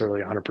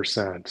necessarily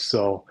 100%.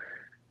 So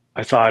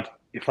I thought,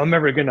 if I'm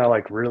ever gonna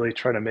like really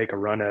try to make a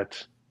run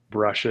at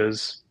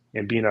brushes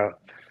and being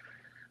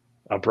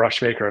a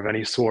brush maker of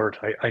any sort,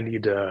 I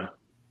need to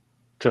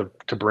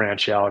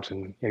branch out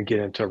and get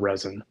into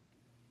resin.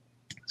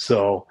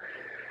 So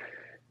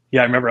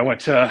yeah, I remember I went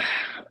to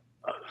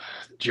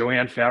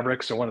Joann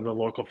Fabrics, or one of the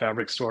local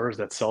fabric stores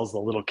that sells the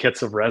little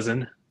kits of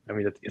resin. I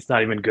mean, it's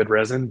not even good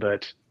resin,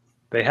 but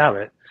they have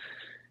it.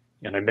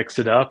 And I mixed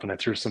it up and I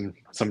threw some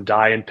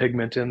dye and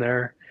pigment in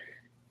there.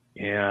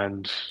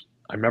 And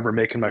I remember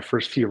making my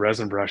first few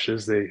resin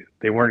brushes.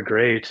 They weren't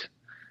great,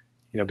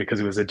 you know, because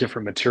it was a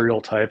different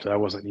material type that I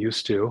wasn't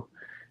used to.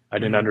 I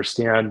didn't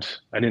understand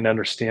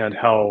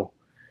how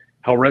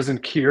resin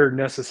cured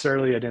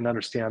necessarily. I didn't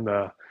understand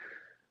the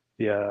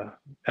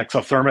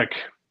exothermic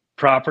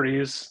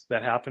properties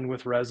that happen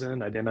with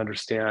resin. I didn't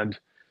understand,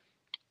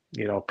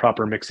 you know,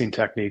 proper mixing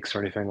techniques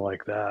or anything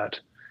like that.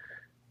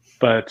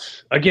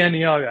 But again,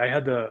 you know, I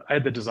had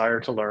the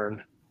desire to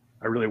learn.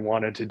 I really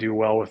wanted to do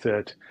well with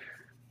it.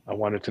 I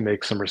wanted to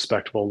make some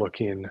respectable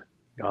looking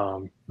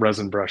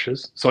resin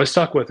brushes. So I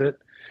stuck with it.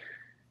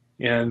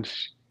 And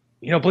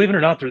believe it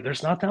or not,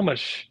 there's not that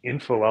much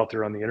info out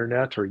there on the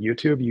internet or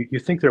YouTube. You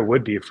think there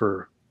would be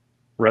for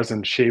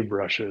resin shave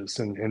brushes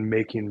and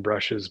making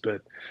brushes,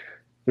 but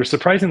there's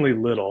surprisingly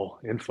little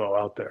info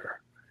out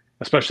there,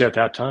 especially at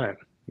that time,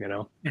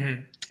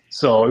 Mm-hmm.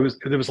 So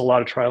there was a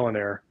lot of trial and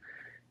error.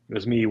 It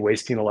was me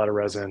wasting a lot of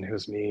resin. It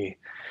was me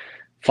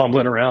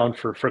fumbling around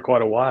for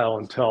quite a while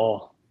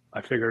until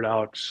I figured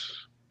out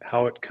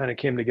how it kind of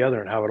came together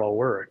and how it all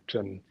worked.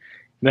 And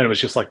then it was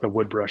just like the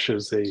wood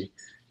brushes. They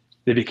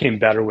became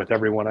better with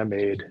every one I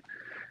made.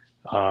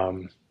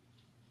 And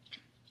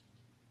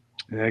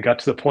it got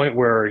to the point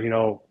where,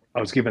 I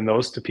was giving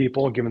those to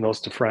people, giving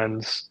those to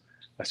friends.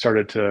 I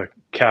started to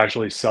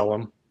casually sell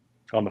them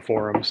on the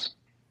forums,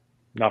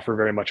 not for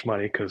very much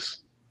money because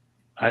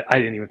I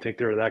didn't even think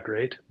they were that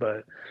great.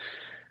 But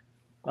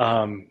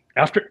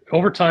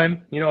over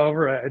time,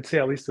 over I'd say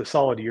at least a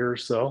solid year or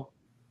so,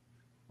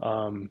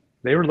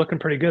 they were looking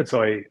pretty good.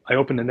 So I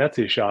opened an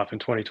Etsy shop in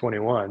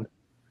 2021.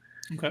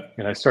 Okay.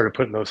 And I started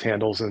putting those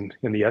handles in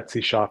the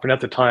Etsy shop. And at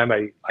the time,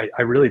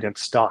 I really didn't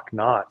stock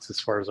knots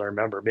as far as I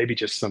remember. Maybe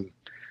just some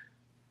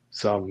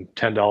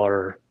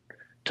 $10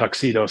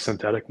 tuxedo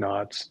synthetic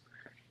knots.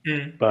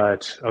 Mm.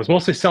 But I was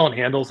mostly selling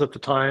handles at the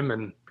time,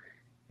 and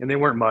they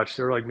weren't much.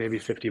 They were like maybe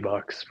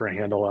 $50 for a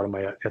handle out of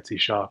my Etsy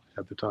shop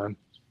at the time.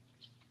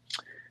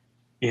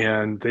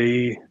 And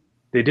they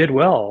did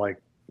well. Like,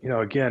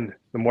 again,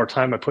 the more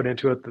time I put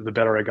into it, the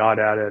better I got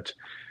at it.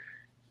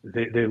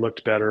 They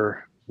looked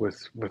better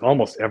with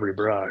almost every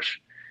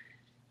brush.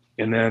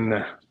 And then,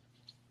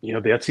 the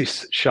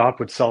Etsy shop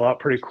would sell out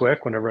pretty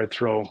quick whenever I'd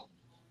throw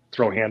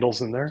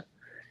handles in there.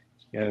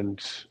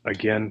 And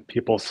again,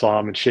 people saw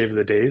them in Shave of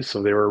the Days,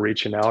 so they were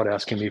reaching out,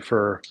 asking me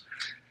for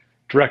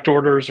direct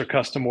orders or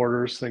custom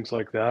orders, things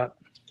like that.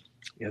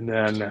 And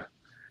then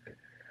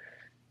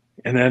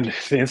the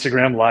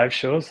Instagram live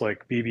shows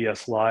like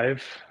BBS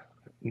Live,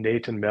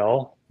 Nate and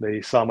Mel,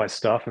 they saw my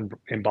stuff and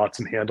bought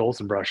some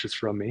handles and brushes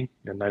from me.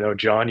 And I know,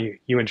 John,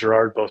 you and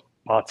Gerard both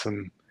bought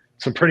some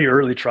pretty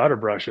early Trotter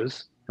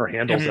brushes, or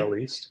handles at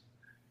least.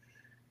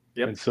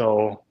 Yep. And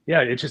so, yeah,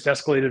 it just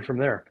escalated from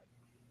there.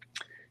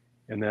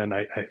 And then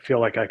I feel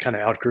like I kind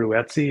of outgrew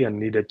Etsy and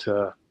needed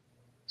to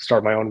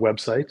start my own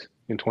website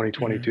in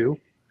 2022.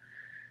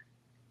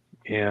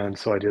 Mm-hmm. And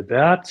so I did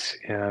that.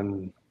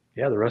 And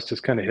yeah, the rest is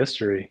kind of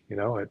history.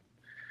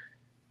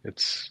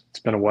 It's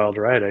been a wild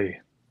ride.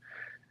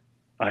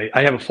 I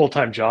have a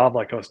full-time job,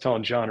 like I was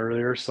telling John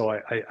earlier. So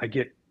I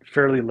get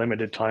fairly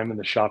limited time in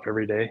the shop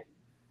every day.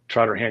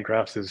 Trotter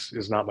Handcrafts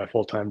is not my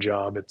full-time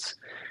job. It's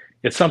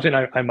something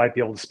I might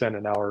be able to spend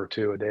an hour or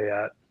two a day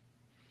at.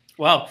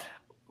 Wow.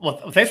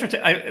 Well, thanks for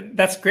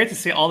that's great to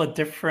see all the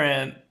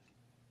different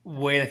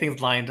way that things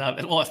lined up.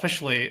 Well,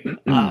 especially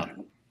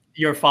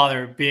your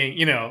father being,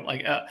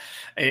 like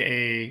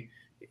a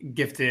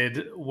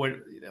gifted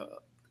wood.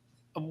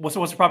 What's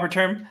the proper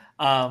term?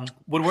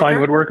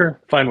 Woodworker.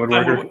 Fine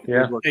woodworker.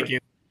 Yeah. Thank you.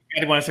 I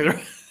didn't want to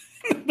say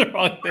the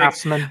wrong thing.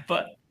 Craftsman.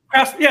 But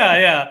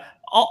yeah.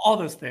 All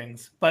those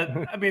things, but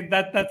I mean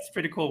that's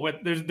pretty cool.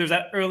 There's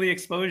that early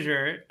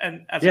exposure,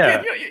 and as a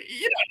kid,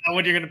 you don't know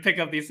when you're going to pick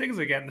up these things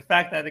again. The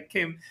fact that it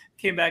came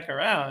back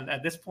around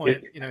at this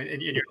point, in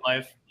your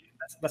life,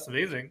 that's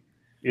amazing.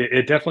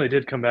 It definitely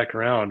did come back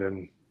around,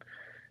 and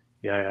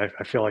yeah,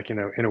 I feel like in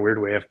a weird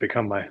way I've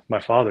become my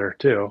father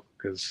too,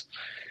 because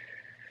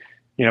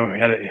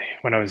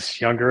when I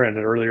was younger and at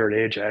an earlier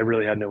age, I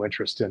really had no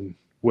interest in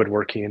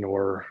woodworking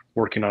or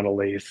working on a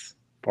lathe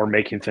or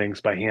making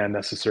things by hand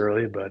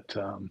necessarily, but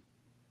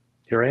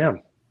here I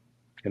am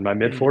in my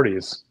mid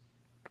 40s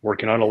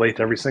working on a lathe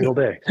every single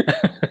day.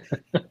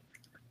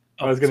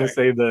 I was going to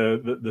say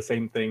the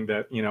same thing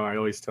that, I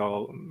always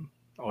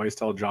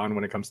tell John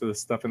when it comes to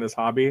this stuff in this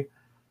hobby,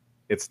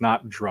 it's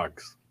not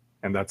drugs.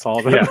 And that's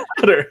all that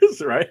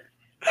matters, right?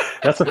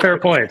 That's a fair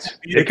point.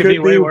 It could be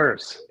way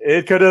worse.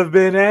 It could have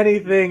been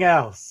anything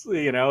else.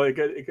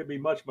 It could be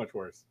much, much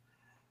worse.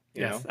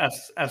 Yes,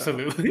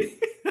 absolutely.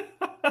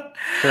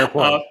 Fair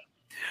point.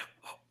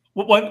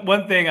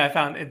 One thing I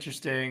found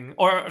interesting,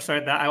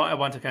 that I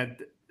want to kind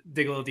of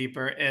dig a little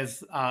deeper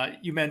is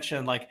you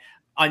mentioned like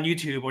on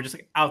YouTube or just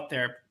like out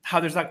there how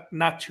there's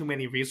not too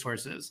many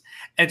resources.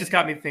 And it just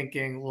got me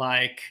thinking,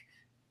 like,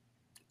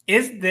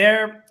 is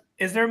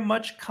there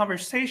much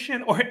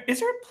conversation, or is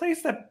there a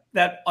place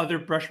that other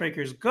brush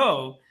makers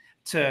go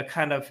to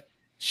kind of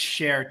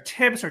share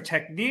tips or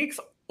techniques,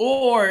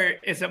 or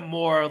is it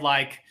more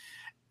like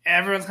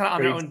everyone's kind of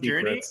on their own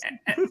journey?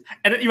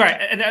 And you're right.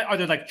 And are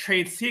there like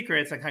trade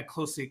secrets and kind of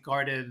closely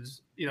guarded,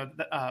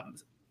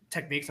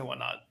 techniques and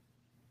whatnot?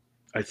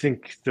 I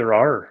think there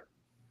are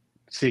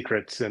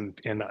secrets, and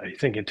I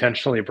think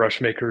intentionally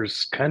brush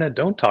makers kind of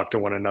don't talk to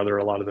one another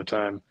a lot of the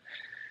time.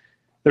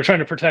 They're trying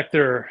to protect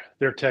their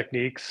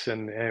techniques,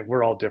 and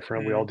we're all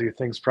different. We all do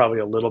things probably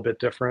a little bit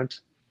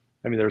different.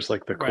 I mean, there's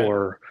like the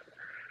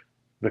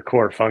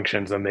core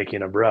functions of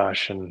making a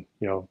brush, and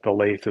the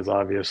lathe is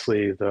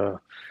obviously the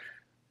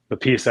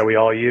piece that we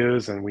all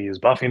use, and we use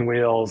buffing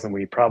wheels, and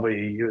we probably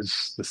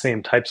use the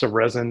same types of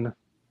resin.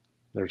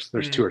 There's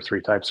 2 or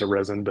 3 types of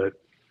resin, but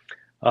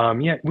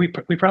Yeah, we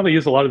probably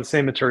use a lot of the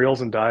same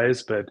materials and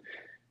dyes, but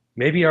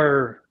maybe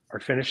our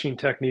finishing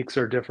techniques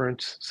are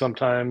different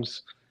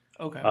sometimes.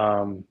 Okay.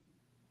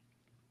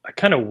 I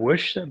kind of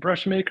wish that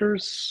brush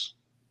makers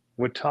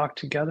would talk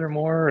together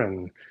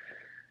more,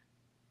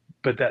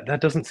 but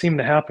that doesn't seem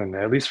to happen,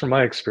 at least from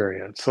my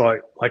experience. So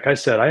like I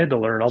said, I had to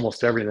learn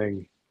almost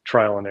everything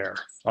trial and error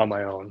on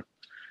my own.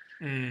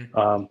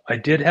 I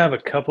did have a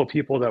couple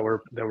people that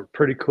were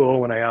pretty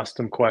cool when I asked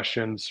them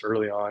questions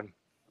early on.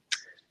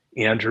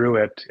 Andrew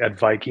at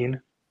Viking.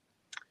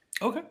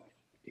 Okay.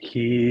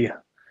 He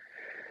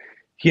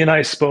and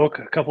I spoke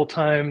a couple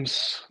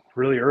times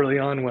really early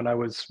on when I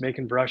was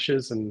making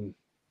brushes, and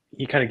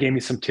he kind of gave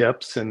me some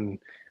tips. And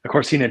of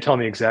course, he didn't tell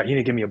me exactly. He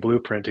didn't give me a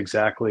blueprint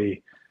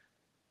exactly.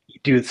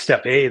 Do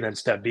step A, then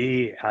step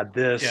B, add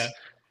this. Yeah.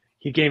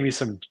 He gave me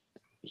some.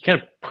 He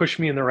kind of pushed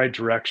me in the right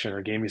direction,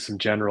 or gave me some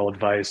general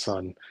advice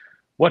on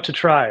what to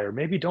try, or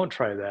maybe don't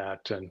try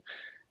that. And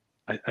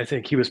I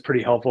think he was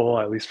pretty helpful,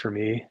 at least for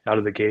me, out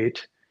of the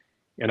gate.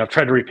 And I've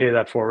tried to repay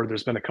that forward.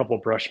 There's been a couple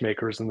of brush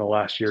makers in the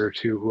last year or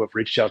two who have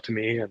reached out to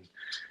me and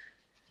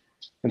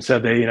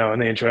said they,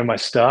 and they enjoy my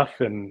stuff.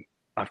 And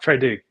I've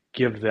tried to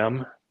give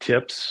them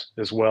tips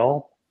as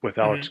well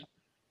without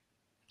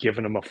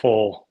giving them a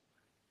full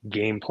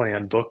game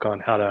plan book on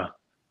how to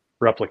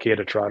replicate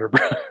a Trotter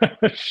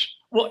brush.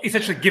 Well,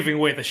 essentially giving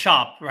away the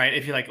shop, right?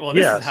 If you're like, well,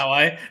 this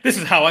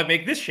is how I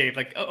make this shape.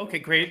 Like, oh, okay,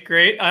 great.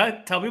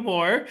 Tell me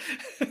more.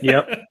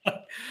 Yep.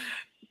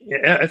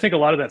 Yeah, I think a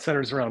lot of that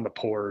centers around the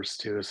pores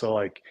too.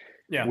 So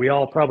we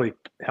all probably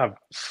have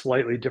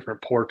slightly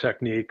different pore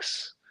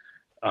techniques.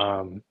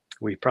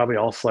 We probably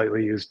all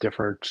slightly use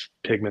different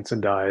pigments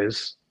and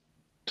dyes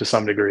to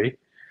some degree.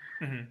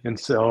 And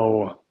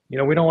so, we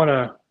don't want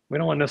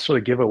to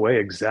necessarily give away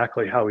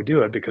exactly how we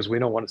do it, because we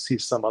don't want to see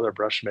some other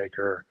brush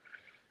maker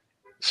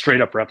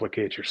straight up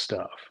replicate your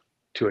stuff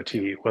to a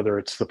T, whether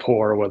it's the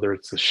pour, whether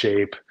it's the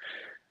shape.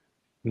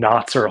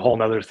 Knots are a whole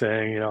nother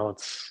thing.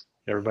 It's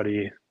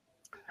everybody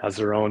has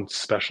their own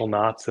special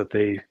knots that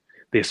they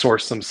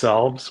source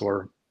themselves,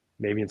 or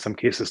maybe in some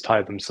cases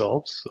tie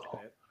themselves. So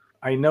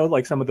I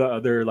know some of the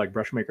other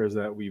brush makers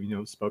that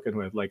we've spoken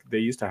with, they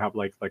used to have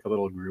like a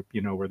little group,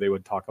 where they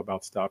would talk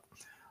about stuff.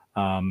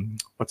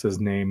 What's his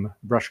name?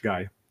 Brush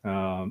guy,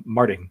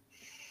 Marting,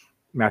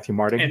 Matthew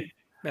Marting.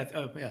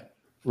 Yeah.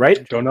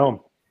 Right? Don't know him.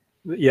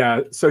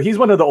 Yeah, so he's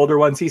one of the older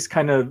ones. He's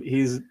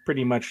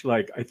pretty much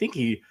I think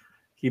he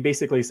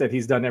basically said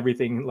he's done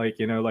everything,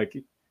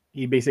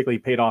 he basically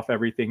paid off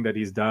everything that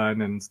he's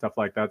done and stuff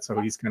like that. So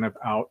he's kind of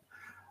out.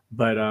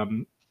 But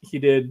he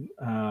did,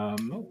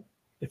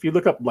 if you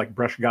look up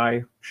brush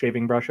guy,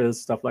 shaving brushes,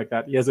 stuff like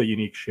that, he has a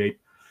unique shape.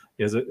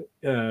 He has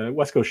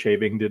West Coast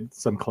Shaving did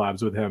some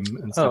collabs with him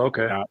and stuff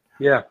like that.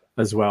 Yeah.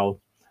 As well.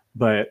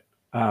 But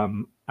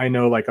I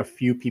know a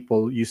few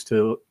people used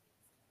to,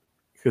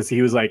 because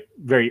he was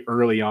very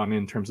early on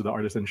in terms of the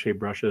Artisan shape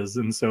brushes.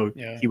 And so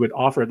he would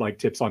offer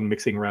tips on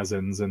mixing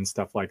resins and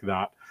stuff like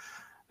that.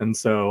 And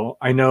so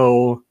I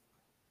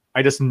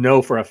just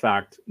know for a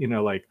fact,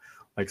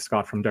 like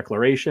Scott from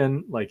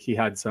Declaration, he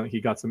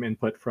got some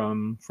input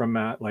from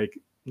Matt,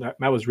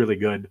 Matt was really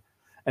good.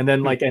 And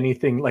then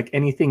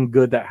anything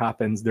good that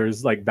happens,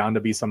 there's bound to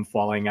be some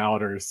falling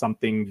out or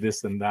something,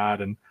 this and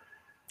that. And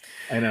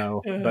I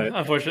know, but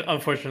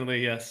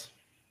unfortunately, yes.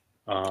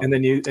 And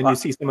then you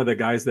see some of the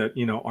guys that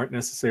aren't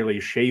necessarily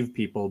shave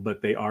people,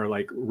 but they are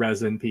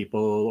resin people,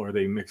 or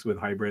they mix with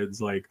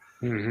hybrids.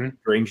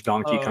 Strange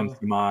Donkey comes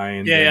to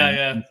mind.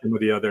 And some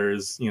of the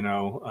others,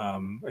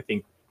 I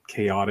think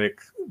Chaotic.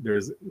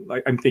 There's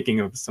I'm thinking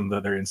of some of the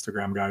other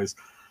Instagram guys,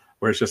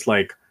 where it's just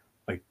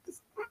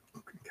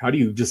how do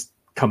you just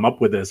come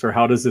up with this, or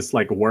how does this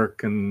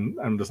work? And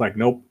I'm just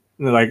nope,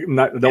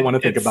 don't want to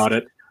think about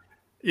it.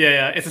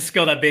 Yeah, it's a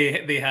skill that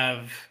they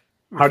have.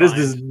 How does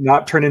this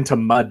not turn into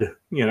mud?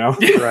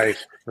 Right.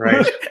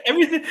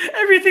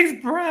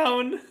 Everything's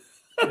brown.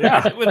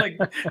 Yeah, with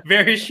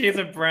various shades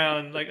of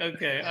brown.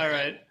 Okay, all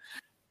right.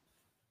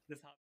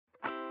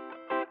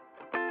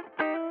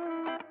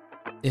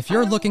 If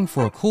you're looking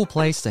for a cool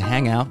place to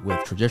hang out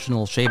with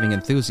traditional shaving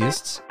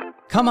enthusiasts,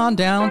 come on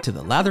down to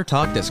the Lather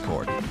Talk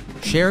Discord.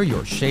 Share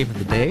your shave of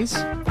the days,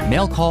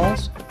 mail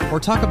calls, or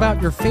talk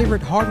about your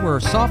favorite hardware or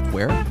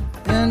software,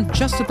 and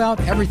just about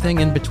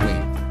everything in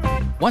between.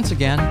 Once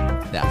again,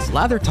 that's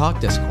Lather Talk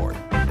Discord.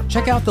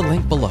 Check out the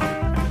link below.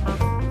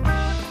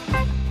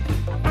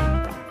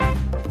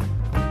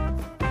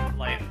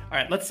 All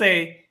right, let's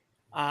say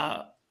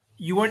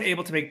you weren't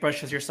able to make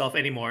brushes yourself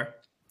anymore,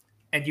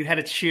 and you had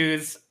to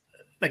choose,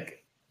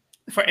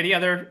 for any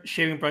other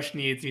shaving brush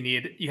needs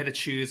you had to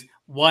choose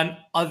one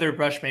other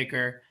brush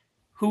maker.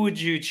 Who would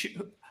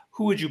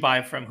you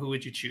buy from? Who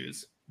would you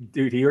choose?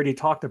 Dude, he already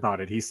talked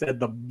about it. He said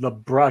the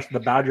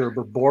Badger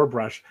boar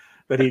brush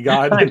that he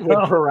got with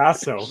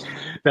Parasso.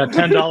 That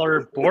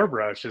 $10 boar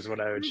brush is what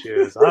I would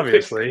choose,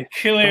 obviously.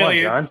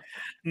 Clearly, on,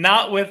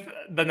 not with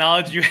the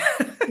knowledge you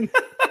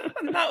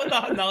not with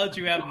the knowledge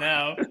you have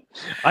now.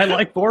 I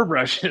like boar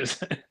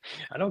brushes.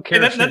 I don't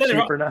care if they're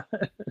cheap or not.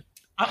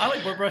 I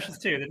like boar brushes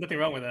too. There's nothing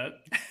wrong with that.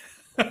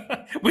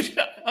 Which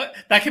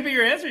that could be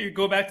your answer. You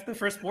go back to the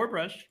first boar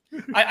brush.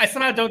 I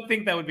somehow don't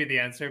think that would be the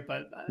answer,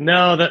 but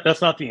no,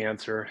 that's not the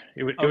answer.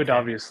 It would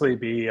obviously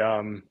be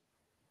an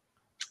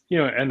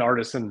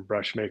artisan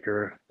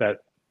brushmaker that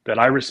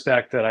I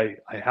respect. That I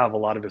have a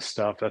lot of his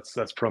stuff.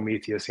 That's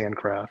Prometheus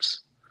Handcrafts.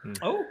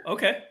 Oh,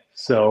 okay.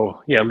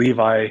 So yeah,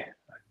 Levi,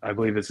 I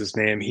believe is his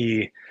name.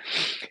 He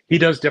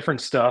does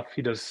different stuff.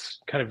 He does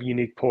kind of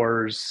unique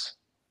pours.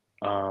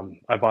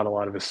 I bought a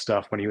lot of his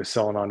stuff when he was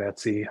selling on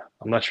Etsy.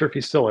 I'm not sure if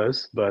he still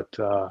is, but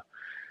I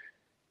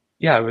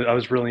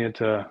was really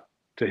into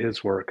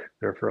his work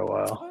there for a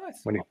while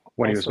when he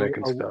was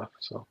making stuff.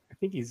 So I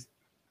think he's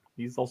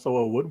also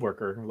a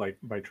woodworker, like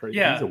by trade.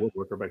 Yeah. He's a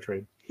woodworker by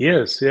trade. He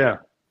is, yeah.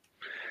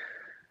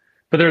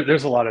 But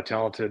there's a lot of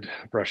talented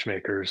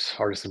brushmakers,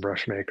 artisan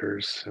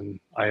brushmakers, and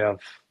I have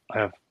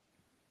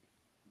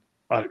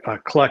a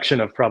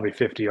collection of probably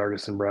 50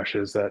 artisan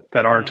brushes that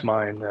aren't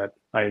mine that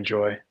I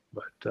enjoy.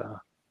 But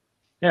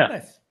yeah,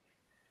 nice.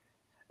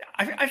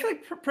 I feel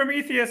like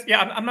Prometheus.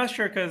 Yeah, I'm not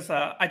sure because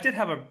I did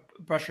have a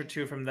brush or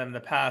two from them in the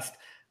past,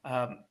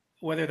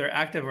 whether they're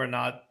active or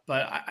not.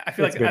 But I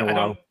feel like I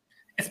don't.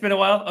 It's been a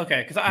while,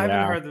 okay, because I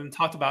haven't heard them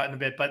talked about in a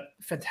bit. But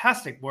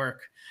fantastic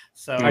work.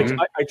 So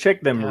I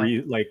checked them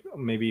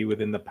maybe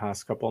within the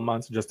past couple of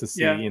months just to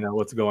see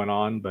what's going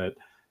on. But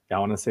I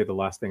want to say the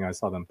last thing I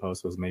saw them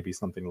post was maybe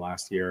something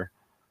last year,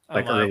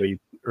 like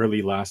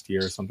early last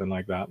year, or something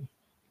like that.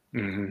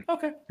 Mm-hmm.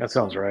 Okay, that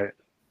sounds right.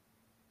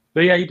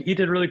 But yeah, he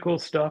did really cool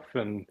stuff,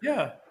 and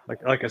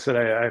like I said,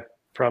 I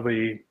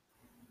probably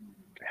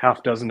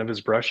half dozen of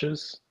his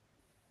brushes,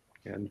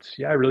 and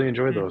I really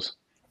enjoy those.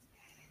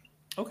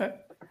 Okay,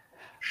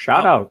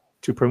 shout out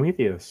to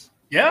Prometheus.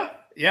 Yeah.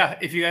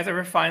 If you guys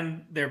ever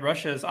find their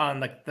brushes on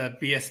like the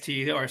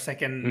BST or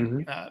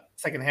second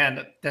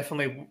hand,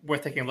 definitely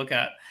worth taking a look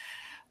at.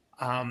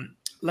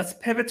 Let's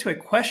pivot to a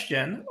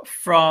question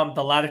from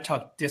the Lather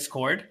Talk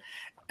Discord.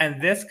 And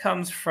this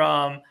comes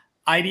from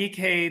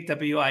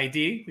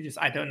IDKWID, which is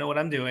I don't know what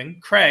I'm doing.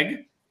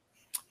 Craig.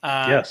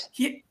 Yes.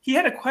 He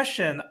had a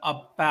question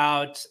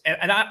about,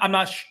 and I'm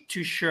not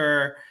too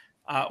sure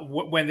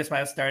when this might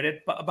have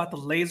started, but about the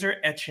laser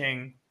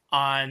etching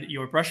on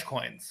your brush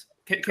coins.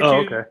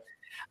 Okay.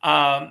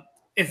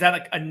 Is that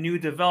like a new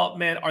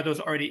development? Are those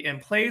already in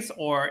place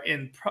or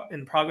in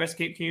progress?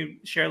 Can you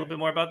share a little bit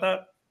more about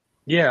that?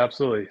 Yeah,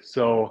 absolutely.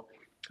 So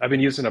I've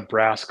been using a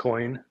brass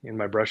coin in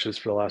my brushes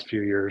for the last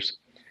few years.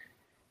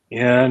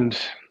 And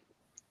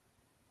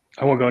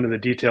I won't go into the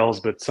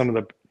details, but some of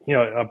the,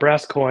 a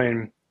brass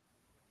coin,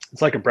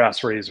 it's like a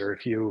brass razor.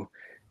 If you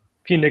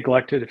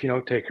neglect it, if you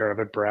don't take care of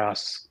it,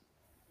 brass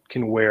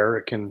can wear,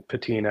 it can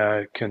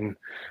patina, it can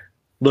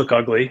look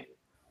ugly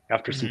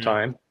after some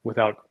time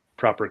without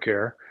proper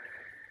care.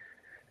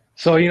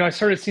 So, I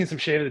started seeing some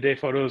shave of the day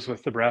photos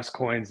with the brass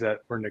coins that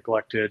were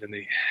neglected, and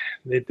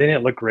they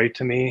didn't look great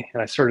to me.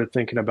 And I started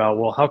thinking about,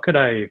 well, how could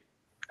I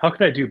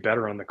do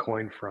better on the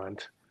coin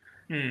front?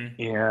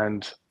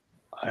 And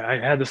I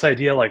had this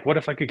idea, like, what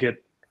if I could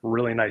get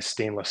really nice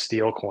stainless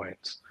steel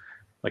coins?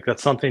 Like,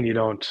 that's something you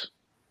don't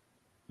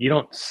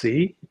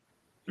see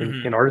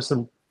in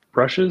artisan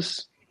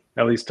brushes,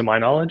 at least to my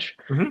knowledge.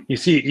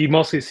 You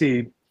mostly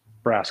see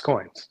brass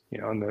coins,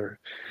 and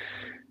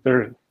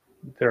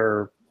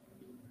they're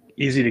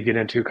easy to get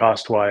into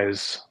cost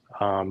wise.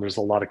 There's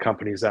a lot of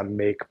companies that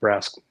make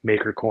brass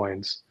maker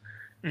coins,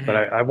 but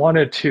I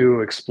wanted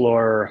to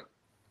explore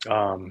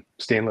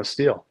stainless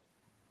steel.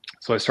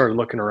 So I started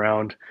looking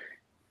around,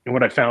 and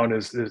what I found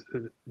is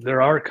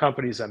there are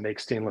companies that make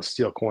stainless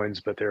steel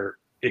coins, but they're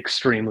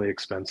extremely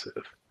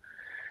expensive.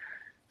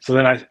 So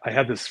then I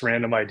had this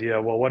random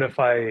idea. Well, what if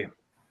I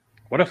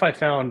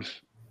found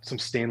some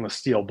stainless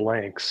steel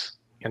blanks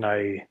and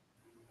I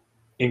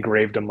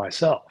engraved them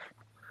myself?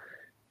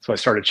 So I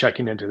started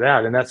checking into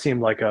that, and that seemed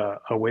like a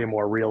way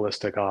more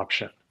realistic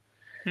option.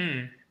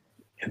 And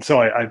so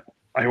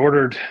I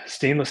ordered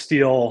stainless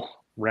steel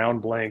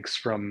round blanks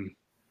from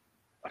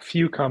a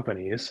few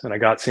companies, and I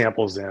got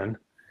samples in.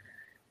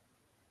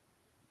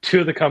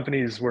 Two of the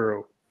companies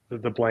were,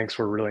 the blanks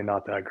were really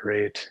not that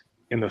great.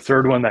 And the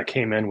third one that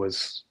came in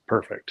was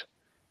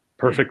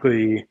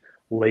perfectly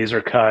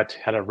laser cut,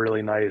 had a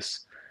really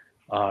nice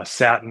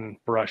satin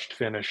brushed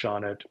finish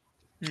on it.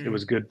 It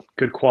was good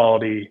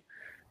quality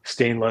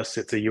stainless.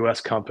 It's a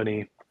US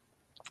company.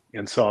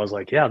 And so I was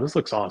like, yeah, this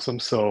looks awesome.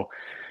 So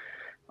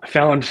I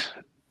found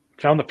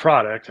the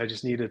product. I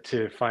just needed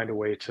to find a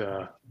way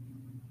to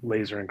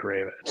laser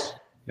engrave it.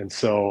 And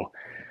so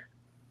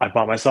I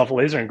bought myself a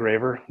laser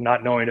engraver,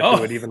 not knowing if it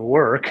would even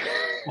work.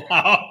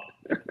 Wow.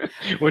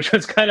 Which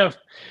was kind of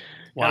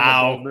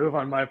a bold move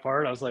on my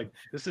part. I was like,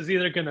 this is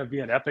either going to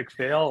be an epic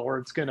fail or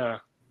it's going to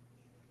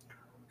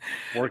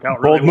work out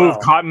really well. Bold move,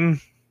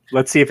 Cotton.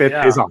 Let's see if it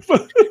pays off.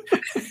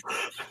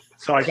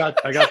 So I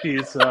got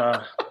these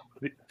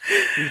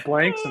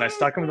blanks, and I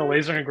stuck them in the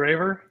laser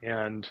engraver,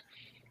 and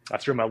I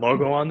threw my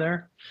logo on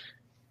there,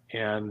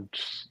 and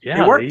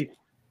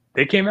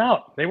they came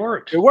out. They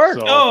worked. It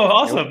worked. So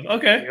awesome.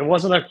 Okay. It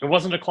wasn't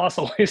a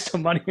colossal waste of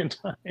money and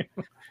time.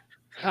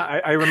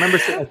 I remember.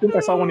 I think I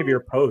saw one of your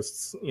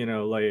posts,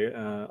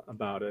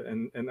 about it,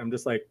 and I'm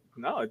just like,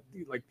 no,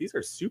 like these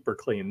are super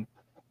clean.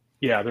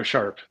 Yeah, they're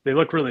sharp. They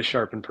look really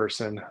sharp in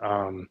person.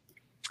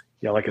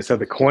 Like I said,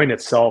 the coin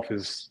itself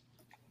is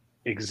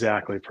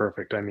exactly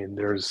perfect. I mean,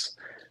 there's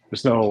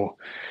no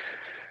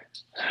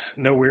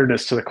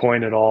weirdness to the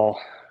coin at all.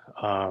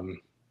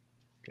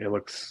 It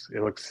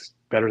looks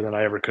better than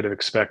I ever could have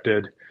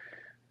expected.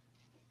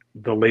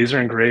 The laser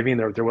engraving,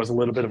 there was a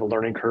little bit of a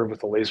learning curve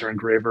with the laser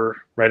engraver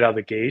right out of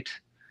the gate.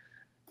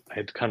 I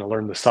had to kind of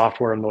learn the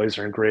software on the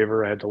laser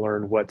engraver. I had to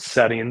learn what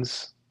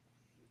settings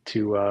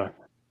to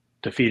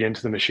feed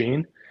into the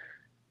machine.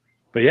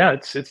 But yeah,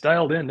 it's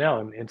dialed in now.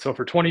 And so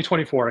for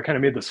 2024, I kind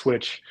of made the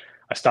switch.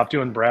 I stopped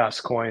doing brass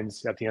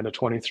coins at the end of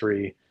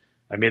 23.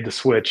 I made the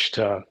switch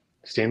to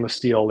stainless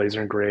steel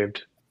laser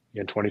engraved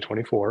in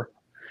 2024.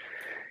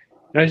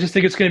 And I just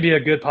think it's going to be a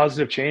good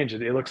positive change.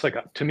 It looks like,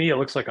 to me, it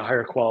looks like a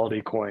higher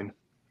quality coin.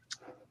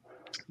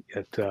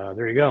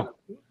 There you go.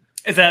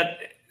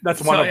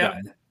 That's one of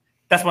them?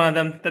 That's one of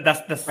them.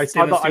 That's I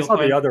saw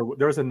the other.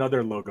 There was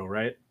another logo,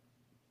 right?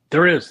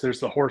 There's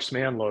the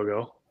horseman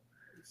logo.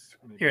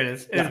 Here it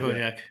is. It is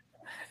Bojack.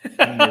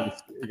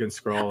 You can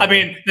scroll. I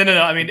mean,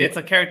 no. I mean, it's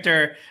a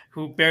character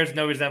who bears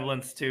no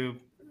resemblance to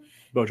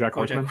Bojack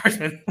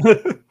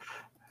Horseman.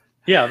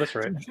 Yeah, that's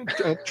right.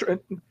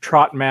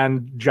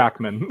 Trotman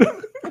Jackman.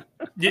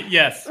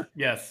 Yes.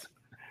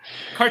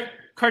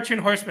 Cartoon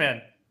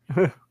horseman.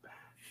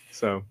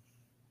 So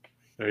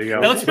there you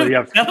go.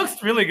 That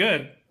looks really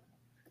good.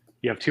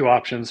 You have two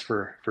options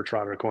for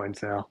Trotter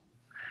coins now.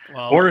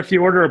 Well, or if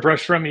you order a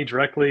brush from me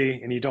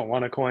directly and you don't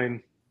want a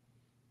coin,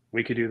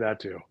 we could do that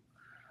too.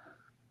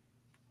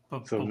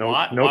 But no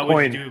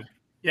coin.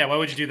 Why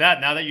would you do that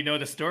now that you know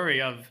the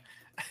story of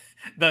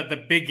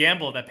the big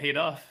gamble that paid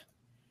off?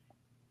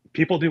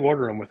 People do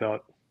order them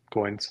without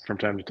coins from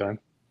time to time.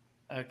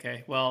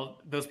 Okay, well,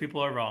 those people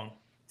are wrong.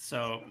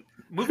 So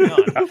moving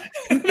on.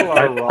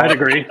 I'd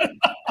agree.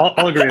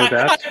 I'll agree with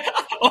that.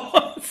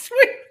 Oh,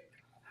 sweet.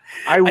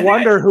 I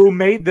wonder who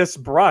made this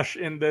brush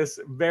in this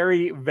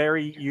very,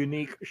 very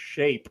unique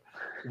shape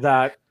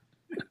that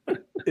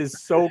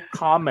is so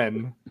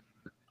common.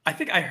 I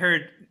think I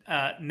heard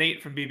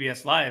Nate from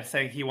BBS Live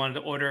saying he wanted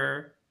to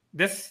order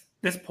this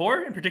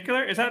pour in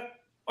particular. Is that,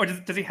 or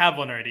does he have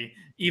one already?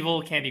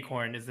 Evil Candy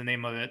Corn is the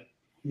name of it.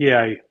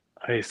 Yeah,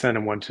 I sent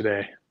him one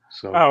today.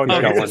 So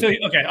he's got one.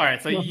 Okay, all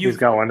right. So he's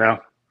got one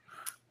now.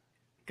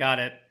 Got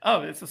it.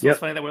 Oh, it's so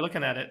funny that we're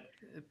looking at it.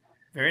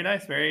 Very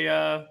nice. Very.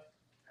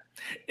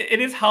 It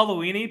is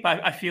Halloweeny,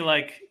 but I feel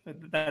like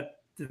that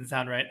didn't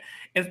sound right.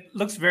 It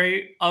looks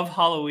very of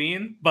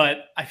Halloween,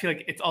 but I feel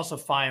like it's also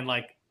fine,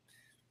 like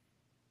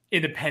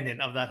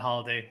independent of that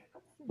holiday.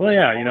 Well,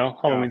 yeah,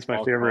 Halloween's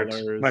my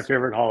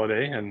favorite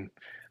holiday, and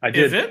I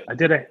did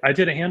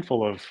a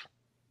handful of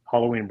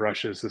Halloween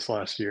brushes this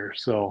last year.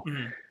 So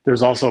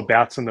there's also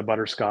Bats in the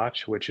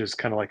Butterscotch, which is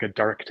kind of like a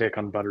dark take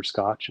on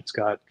butterscotch. It's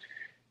got,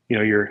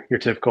 your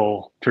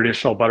typical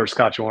traditional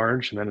butterscotch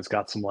orange, and then it's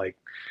got some like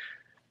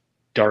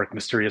dark,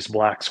 mysterious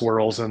black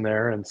swirls in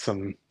there, and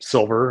some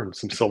silver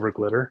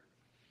glitter.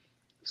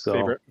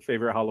 So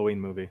favorite Halloween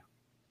movie.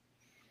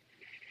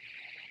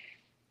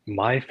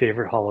 My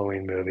favorite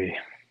Halloween movie.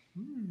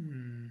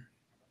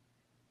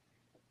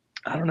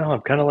 I don't know.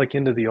 I'm kind of like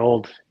into the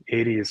old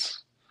 80s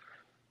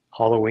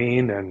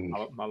Halloween and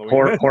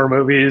horror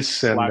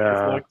movies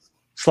and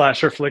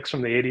slasher flicks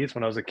from the 80s.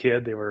 When I was a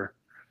kid,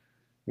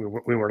 we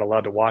weren't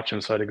allowed to watch them,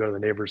 so I had to go to the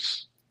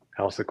neighbor's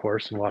house, of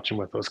course, and watch them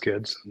with those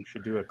kids. You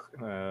should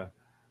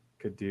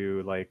could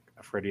do like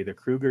a Freddy the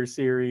Krueger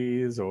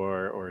series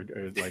or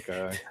like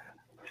a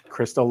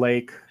Crystal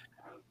Lake.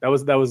 That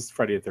was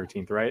Freddy the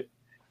 13th, right?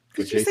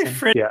 Did you say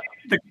Freddy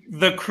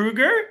the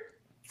Krueger?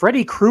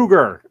 Freddy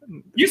Krueger.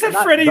 You said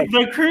Freddy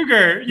the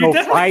Krueger.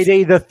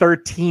 Friday the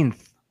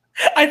 13th.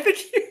 I think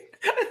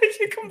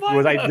you combined.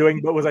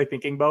 Was I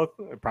thinking both?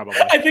 Probably.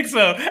 I think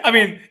so. I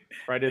mean,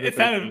 Friday the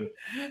 13th.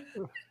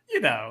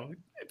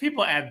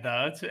 People add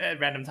at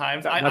random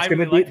times.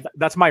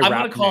 That's my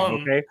rap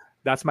name, okay?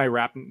 That's my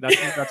rap.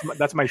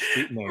 That's my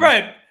street name.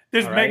 Right.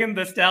 There's Megan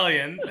the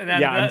Stallion, and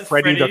then and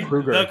Freddy the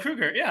Krueger. The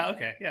Krueger. Yeah.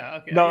 Okay. Yeah.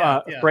 Okay.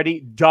 No,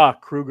 Freddy the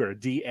Krueger.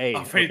 D-A.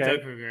 Oh, Freddy the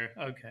Krueger.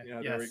 Okay.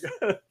 Yeah, yes.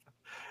 There we go.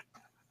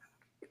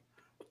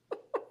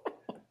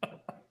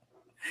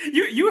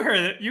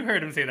 You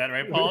heard him say that,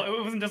 right, Paul?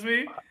 It wasn't just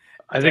me.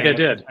 I think I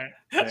did.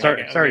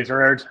 Sorry,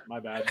 Gerard. My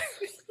bad.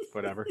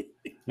 Whatever.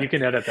 You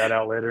can edit that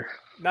out later.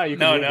 No, you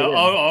can.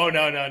 No.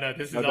 No.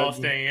 This is all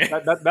staying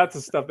in. That's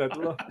the stuff that's.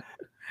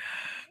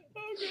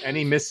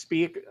 Any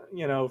misspeak,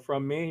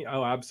 from me?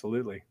 Oh,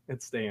 absolutely,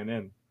 it's staying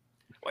in.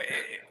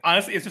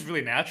 Honestly, it's just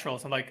really natural.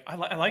 So I'm like,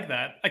 I like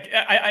that. Like,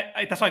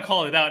 I that's why I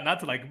call it out, not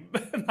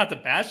to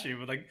bash you,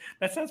 but like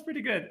that sounds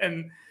pretty good.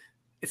 And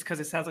it's because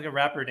it sounds like a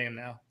rapper name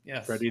now.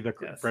 Yes. Freddy the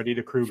Krueger. Freddy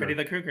the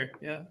Krueger.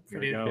 Yeah.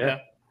 Freddy. Yeah.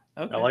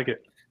 Okay. I like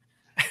it.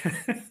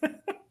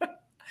 All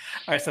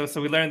right. So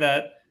we learned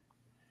that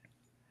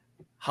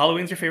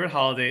Halloween's your favorite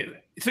holiday.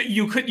 So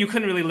you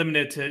couldn't really limit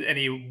it to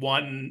any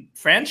one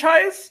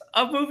franchise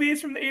of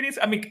movies from the 80s.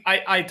 I mean,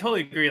 I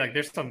totally agree. Like,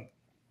 there's some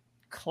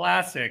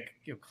classic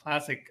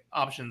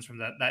options from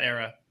that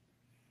era.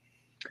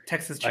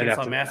 Texas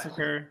Chainsaw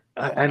Massacre.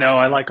 I know.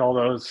 I like all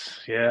those.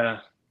 Yeah.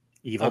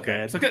 Evil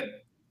Dead. So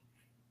good.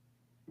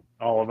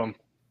 All of them.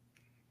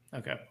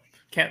 Okay.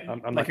 Can't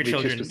I'm like not your gonna be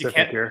children. too You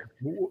specific here.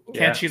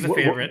 can't choose a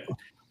favorite.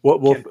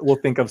 We'll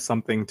think of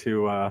something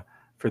to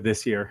for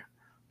this year.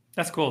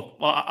 That's cool.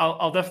 Well,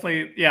 I'll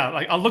definitely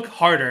I'll look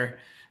harder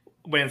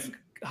when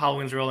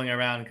Halloween's rolling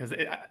around, because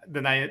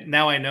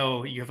now I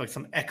know you have like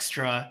some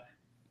extra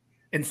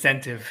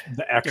incentive.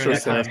 The extra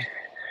stuff.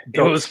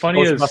 It was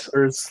funny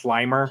Ghostbusters,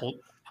 Slimer.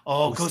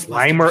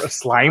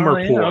 Ghostbusters.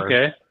 Slimer pour.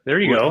 Okay, there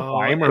you go.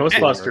 Slimer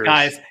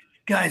Ghostbusters.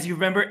 Guys, you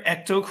remember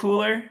Ecto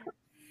Cooler?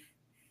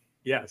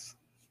 Yes,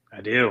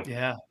 I do.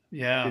 Yeah.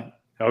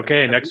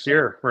 Okay, next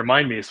year.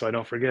 Remind me so I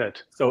don't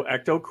forget. So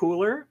Ecto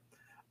Cooler.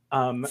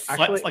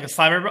 Actually, like a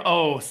Slimer.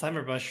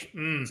 Slimer brush.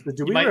 So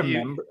do we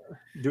remember?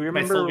 Do you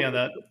remember? Sold me on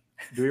that.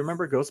 Do you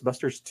remember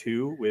Ghostbusters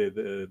 2 with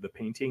the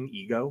painting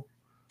Ego?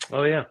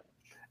 Oh yeah.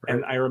 Right.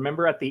 And I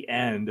remember at the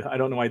end, I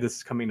don't know why this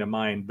is coming to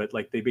mind, but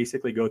like they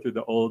basically go through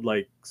the old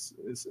I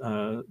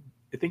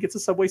think it's a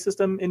subway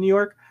system in New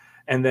York,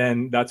 and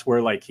then that's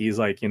where like he's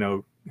like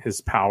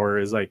his power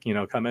is like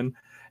coming,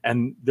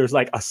 and there's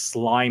like a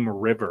slime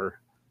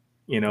river,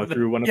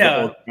 through one of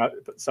the old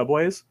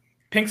subways.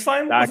 Pink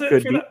slime.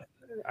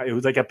 It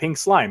was like a pink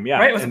slime, yeah.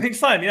 Right, it was a pink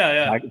slime,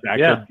 yeah.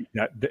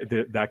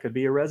 That could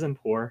be a resin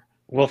pour.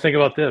 Well, think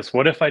about this.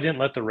 What if I didn't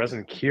let the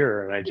resin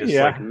cure and I just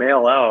like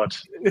mail out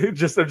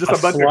just a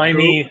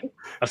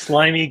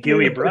slimy,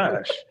 gooey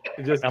brush?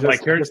 Here's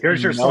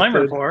your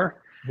Slimer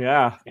pour.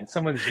 Yeah. And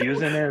someone's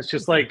using it. It's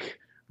just like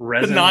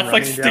resin. The knots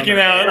like sticking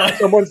out.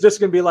 Someone's just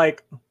gonna be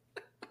like,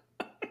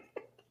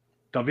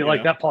 don't be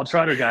like that Paul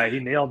Trotter guy. He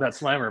nailed that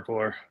Slimer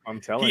pour.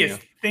 I'm telling you. He is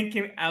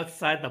thinking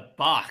outside the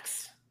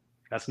box.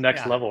 That's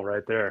next level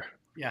right there.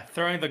 Yeah,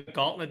 throwing the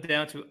gauntlet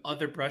down to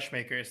other brush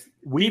makers.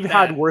 We have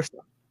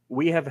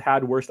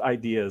had worse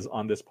ideas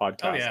on this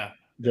podcast. Oh yeah.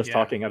 Just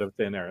talking out of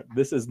thin air.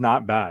 This is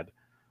not bad.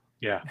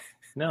 Yeah.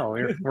 No,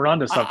 we're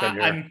onto something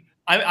here.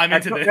 I'm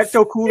into this.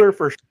 Ecto Cooler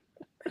for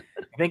I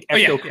think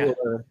Ecto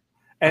Cooler.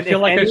 And I feel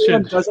if like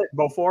anyone does it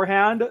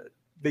beforehand,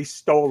 they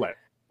stole it.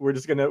 We're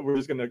just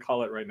gonna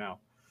call it right now.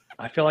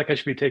 I feel like I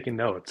should be taking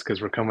notes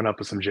because we're coming up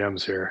with some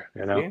gems here.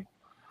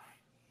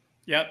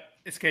 Yep.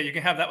 It's okay. You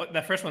can have that.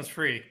 That first one's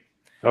free.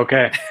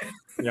 Okay.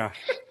 Yeah.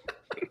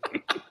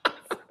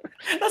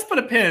 Let's put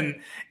a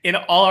pin in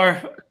all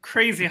our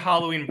crazy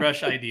Halloween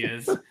brush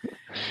ideas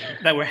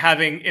that we're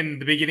having in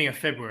the beginning of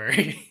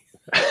February.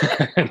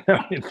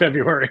 In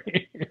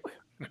February.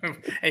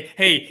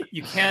 hey,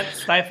 you can't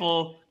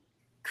stifle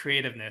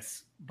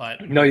creativeness,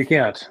 but no, you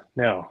can't.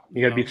 No,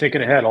 you got to be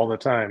thinking ahead all the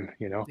time.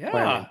 Yeah.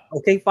 Planning.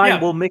 Okay, fine. Yeah.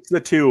 We'll mix the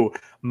two.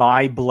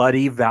 My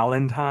Bloody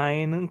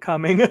Valentine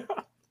coming.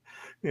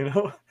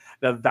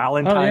 The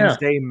Valentine's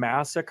Day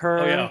Massacre.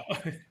 Oh, yeah.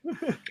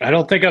 I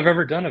don't think I've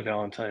ever done a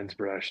Valentine's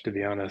brush, to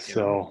be honest. Yeah.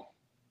 So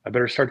I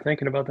better start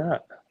thinking about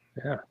that.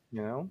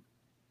 Yeah.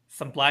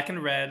 Some black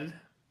and red,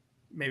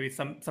 maybe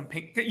some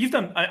pink. You've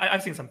done.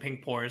 I've seen some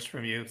pink pours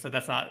from you, so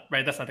that's not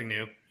right. That's nothing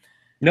new.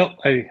 Nope.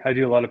 I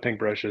do a lot of pink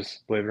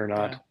brushes. Believe it or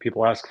not,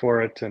 people ask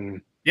for it,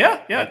 and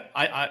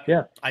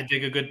I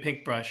dig a good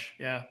pink brush.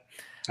 Yeah.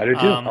 I do too.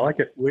 I like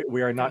it.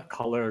 We are not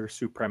color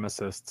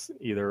supremacists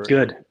either.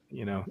 Good.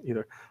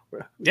 Either.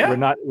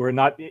 We're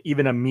not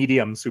even a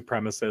medium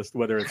supremacist,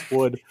 whether it's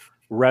wood,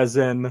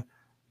 resin,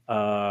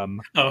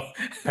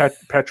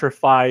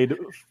 petrified,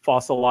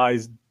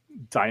 fossilized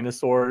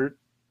dinosaur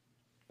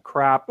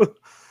crap.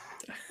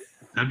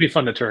 That'd be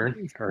fun to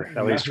turn, or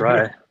at least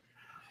try.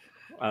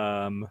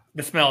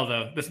 The smell,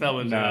 though. The smell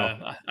was.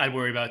 No. I'd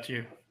worry about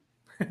you.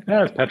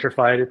 Yeah, it's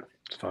petrified.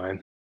 It's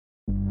fine.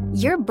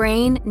 Your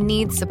brain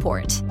needs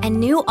support, and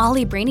new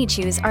Ollie Brainy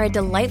Chews are a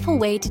delightful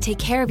way to take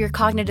care of your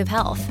cognitive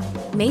health.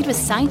 Made with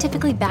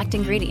scientifically backed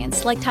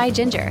ingredients like Thai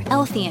ginger,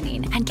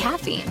 L-theanine, and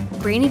caffeine,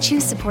 Brainy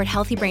Chews support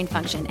healthy brain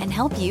function and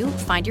help you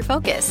find your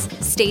focus,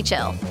 stay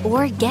chill,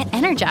 or get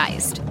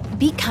energized.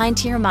 Be kind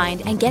to your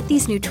mind and get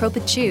these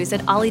nootropic chews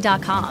at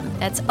ollie.com.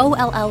 That's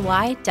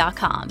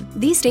OLLY.com.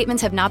 These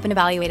statements have not been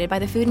evaluated by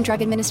the Food and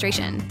Drug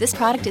Administration. This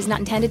product is not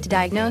intended to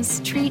diagnose,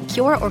 treat,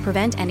 cure, or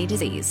prevent any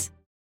disease.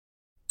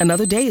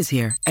 Another day is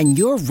here, and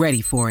you're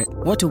ready for it.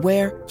 What to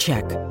wear?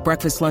 Check.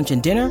 Breakfast, lunch,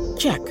 and dinner?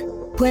 Check.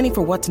 Planning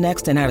for what's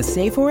next and how to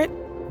save for it?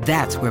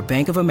 That's where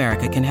Bank of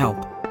America can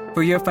help.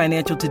 For your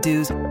financial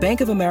to-dos,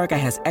 Bank of America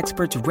has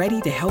experts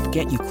ready to help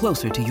get you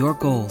closer to your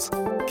goals.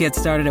 Get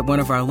started at one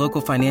of our local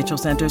financial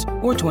centers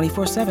or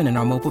 24/7 in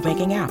our mobile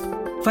banking app.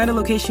 Find a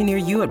location near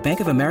you at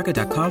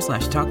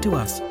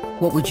bankofamerica.com/talktous.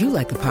 What would you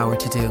like the power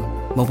to do?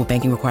 Mobile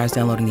banking requires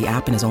downloading the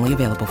app and is only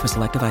available for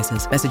select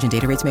devices. Message and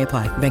data rates may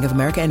apply. Bank of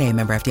America NA,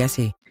 member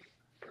FDIC.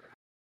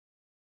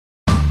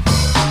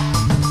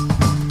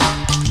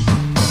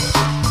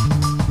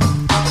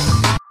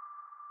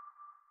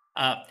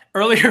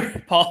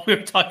 Earlier, Paul, we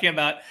were talking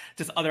about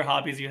just other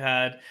hobbies you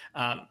had.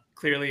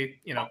 Clearly,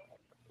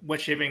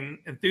 wet shaving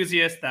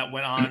enthusiast that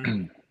went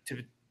on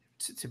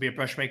to be a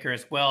brush maker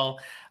as well.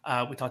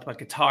 We talked about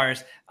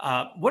guitars.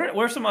 What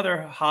are some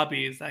other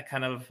hobbies that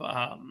kind of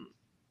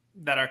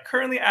that are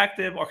currently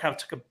active or kind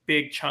of took a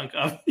big chunk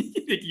of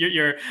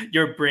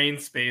your brain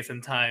space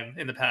and time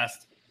in the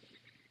past?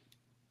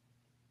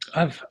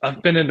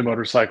 I've been into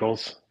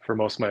motorcycles for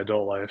most of my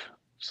adult life,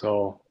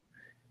 so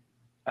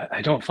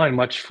I don't find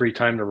much free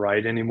time to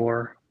ride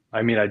anymore.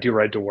 I mean, I do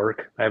ride to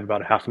work. I have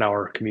about a half an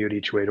hour commute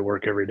each way to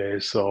work every day.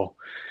 So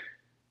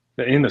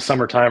in the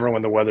summertime or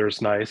when the weather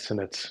is nice and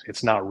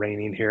it's not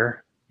raining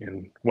here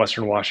in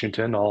Western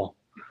Washington, I'll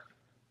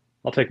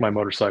take my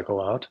motorcycle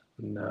out.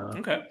 And,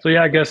 okay. So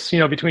yeah, I guess,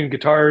 between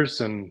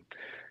guitars and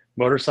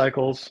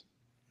motorcycles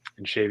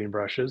and shaving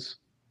brushes,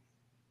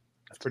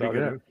 that's pretty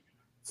good.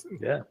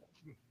 Yeah.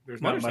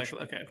 There's not much.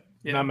 Okay.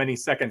 Yeah. Not many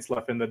seconds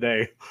left in the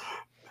day.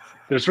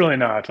 There's really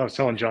not. I was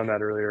telling John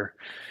that earlier.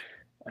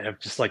 I have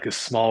just like this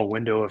small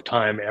window of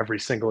time every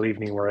single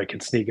evening where I can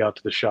sneak out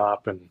to the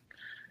shop and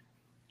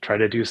try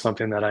to do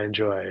something that I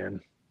enjoy, and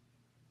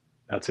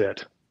that's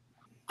it.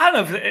 I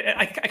don't know if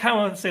I kind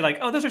of want to say like,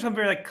 oh, those are some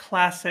very like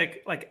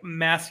classic like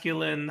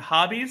masculine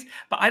hobbies,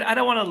 but I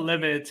don't want to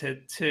limit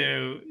it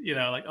to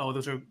like, oh,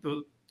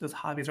 those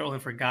hobbies are only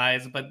for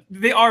guys, but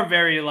they are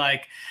very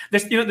like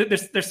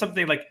there's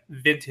something like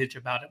vintage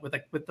about it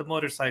with the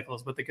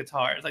motorcycles, with the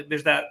guitars, like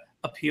there's that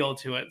appeal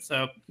to it.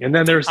 So and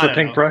then there's the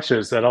pink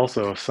brushes that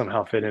also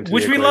somehow fit into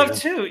which we love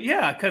too,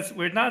 yeah, because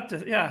we're not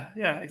just, yeah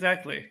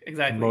exactly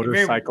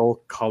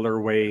motorcycle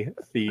colorway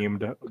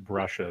themed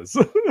brushes.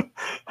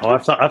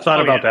 I've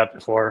thought about that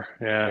before.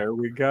 Yeah, there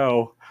we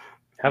go.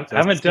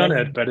 Haven't done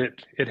it, but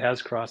it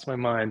has crossed my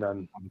mind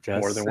on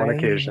more than one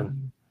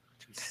occasion.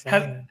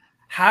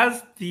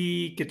 Has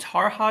the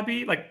guitar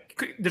hobby, like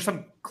there's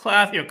some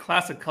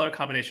classic color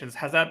combinations,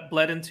 has that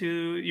bled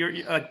into your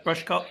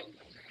brush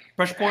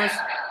pours?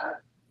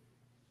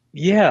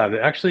 Yeah,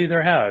 actually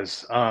there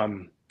has.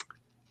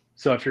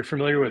 So if you're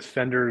familiar with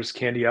Fender's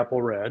Candy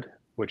Apple Red,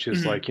 which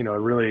is like, a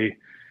really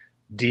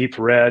deep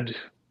red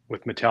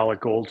with metallic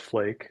gold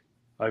flake,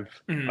 I've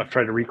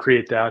tried to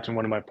recreate that in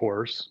one of my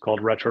pours called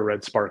Retro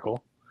Red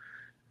Sparkle.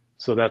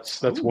 So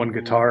that's one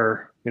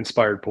guitar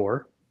inspired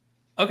pour.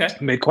 Okay.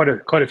 Made quite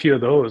a few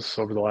of those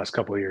over the last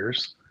couple of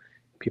years.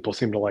 People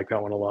seem to like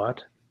that one a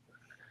lot.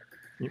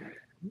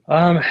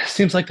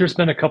 Seems like there's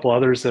been a couple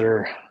others that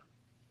are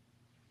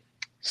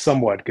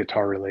somewhat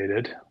guitar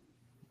related.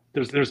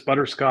 There's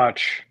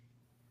butterscotch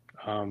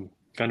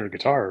Fender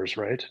guitars,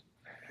 right?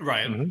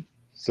 Right. Mm-hmm.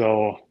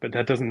 So, but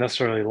that doesn't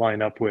necessarily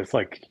line up with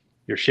like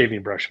your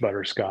shaving brush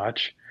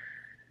butterscotch.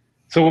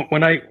 So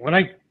when I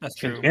that's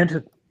true.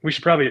 And we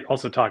should probably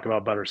also talk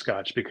about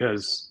butterscotch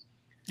because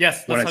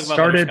yes, let's talk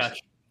about butterscotch.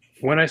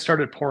 When I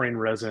started pouring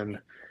resin,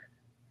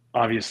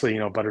 obviously,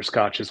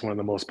 butterscotch is one of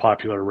the most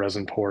popular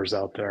resin pours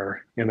out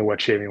there in the wet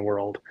shaving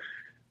world.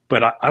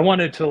 But I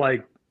wanted to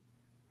like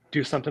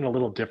do something a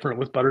little different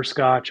with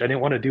butterscotch. I didn't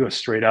want to do a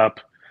straight up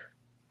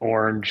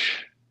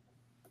orange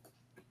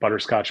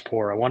butterscotch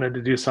pour. I wanted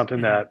to do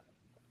something that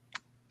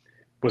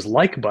was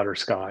like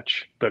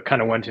butterscotch, but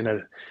kind of went in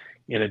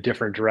a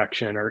different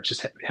direction, or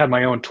just had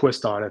my own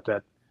twist on it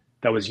that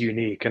was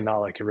unique and not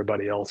like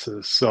everybody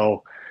else's.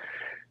 So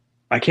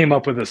I came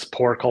up with this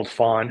pour called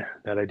Fawn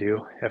that I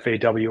do,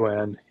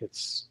 Fawn.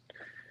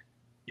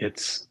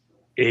 It's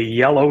a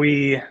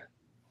yellowy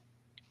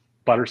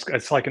butterscotch.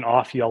 It's like an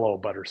off yellow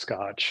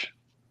butterscotch.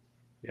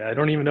 Yeah, I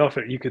don't even know if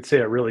you could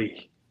say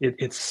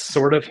it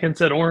sort of hints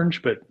at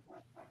orange,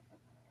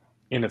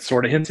 and it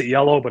sort of hints at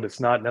yellow, but it's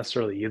not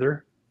necessarily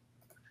either.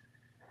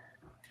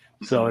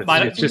 So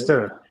it's just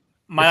a.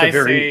 Might I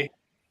say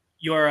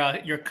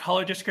your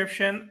color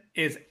description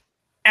is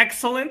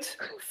excellent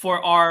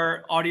for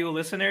our audio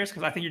listeners,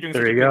 because I think you're doing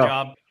such a good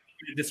job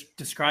to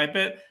describe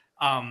it.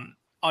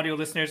 Audio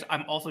listeners,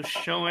 I'm also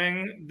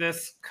showing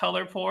this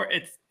color pour.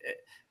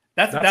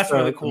 That's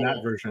really cool.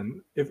 That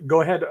version.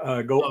 Go ahead,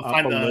 go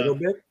up a little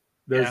bit.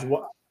 There's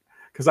what,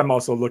 because I'm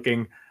also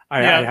looking.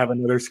 I have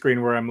another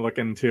screen where I'm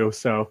looking too.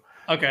 So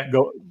okay,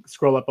 go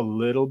scroll up a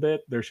little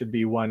bit. There should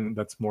be one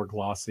that's more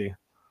glossy.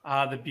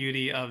 The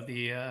beauty of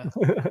the.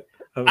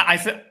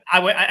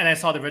 I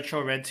saw the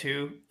retro red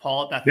too,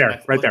 Paul. There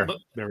we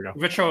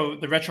go.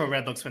 The retro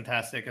red looks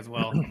fantastic as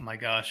well. Oh my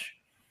gosh!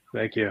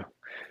 Thank you.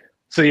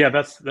 So yeah,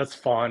 that's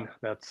Fawn.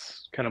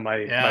 That's kind of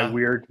my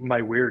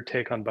weird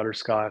take on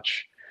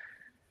butterscotch.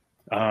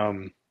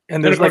 And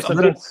there's like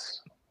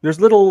there's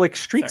little like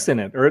streaks in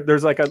it, or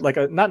there's like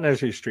a not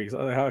necessarily streaks.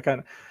 How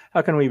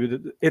can we?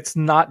 It's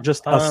not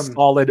just a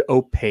solid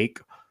opaque.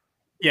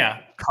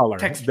 Color.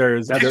 That's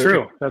true.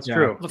 That's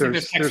true.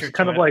 There's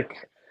kind of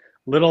like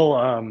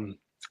little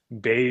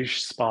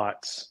beige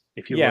spots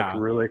if you look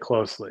really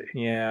closely.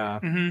 Yeah.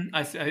 Mm-hmm.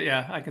 I see.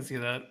 I can see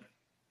that.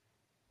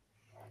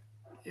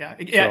 Yeah.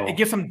 It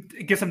gives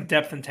some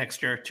depth and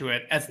texture to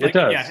it. It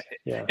does.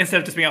 Instead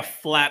of just being a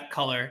flat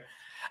color.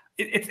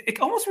 it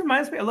almost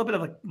reminds me a little bit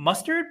of like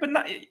mustard, but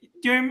not.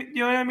 Do you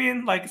know what I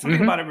mean? Like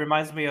something about it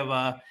reminds me of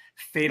a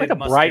faded like a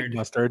mustard. bright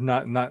mustard,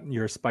 not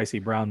your spicy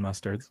brown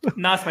mustards.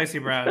 Not spicy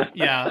brown.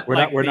 Yeah,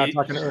 we're not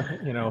talking.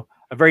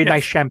 A very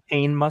nice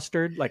champagne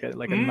mustard, like a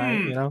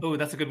Oh,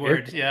 that's a good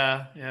word.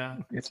 Yeah.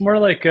 It's more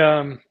like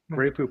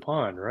Grey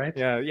Poupon, right?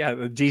 Yeah.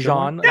 The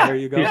Dijon. Yeah, there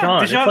you go.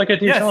 Dijon. It's like a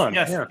Dijon.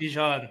 Yes,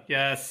 Dijon.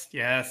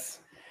 Yes.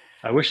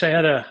 I wish I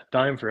had a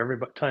dime for every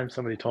time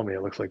somebody told me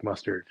it looks like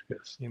mustard.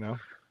 Because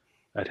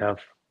I'd have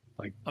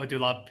like. Oh, do a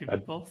lot of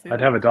people? I'd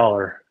have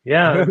 $1.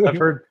 Yeah, I've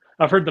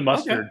heard the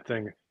mustard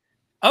thing.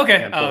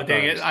 Okay. Oh,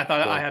 dang it! I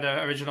thought I had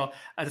an original.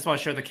 I just want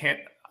to show the can.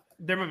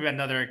 There might be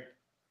another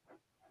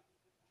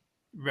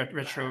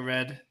retro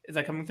red. Is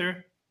that coming through?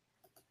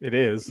 It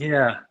is.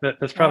 Yeah,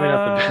 that's probably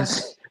not the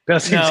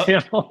best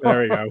example.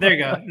 There we go. There you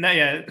go. No,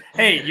 yeah.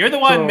 Hey, you're the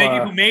one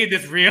who made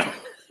this real.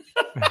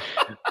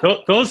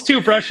 Those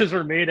two brushes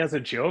were made as a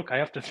joke. I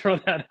have to throw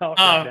that out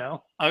right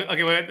now.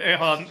 Okay, wait,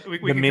 hold on. We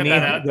can mini,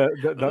 cut that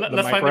out.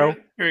 The micro.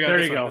 Here we go.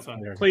 There you go.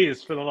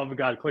 Please, for the love of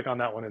God, click on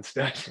that one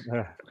instead.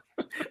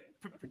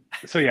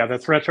 So yeah,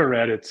 that's retro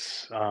red.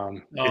 It's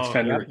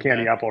Fender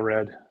candy apple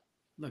red.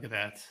 Look at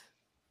that.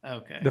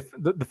 Okay.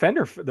 The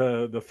Fender,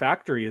 the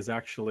factory is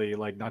actually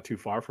like not too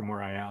far from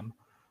where I am.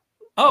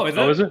 Oh, is it?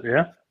 Oh, is it?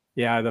 Yeah.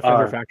 Yeah, the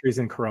Fender factory is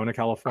in Corona,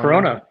 California.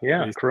 Corona,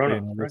 yeah, Corona.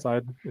 On the other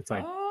side. It's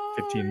like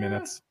 15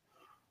 minutes.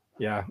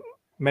 Yeah,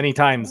 many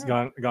times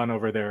gone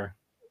over there.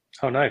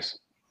 Oh, nice.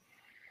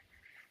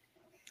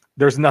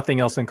 There's nothing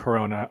else in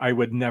Corona. I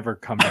would never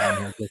come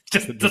down here.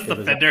 just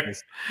the Fender.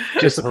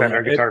 Just the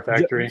Fender Guitar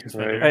Factory.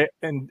 Right.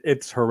 And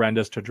it's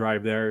horrendous to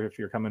drive there if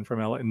you're coming from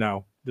LA.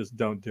 No, just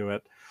don't do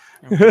it.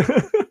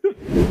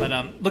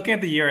 But looking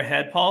at the year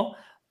ahead, Paul,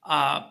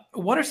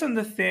 what are some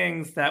of the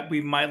things that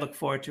we might look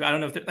forward to? I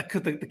don't know if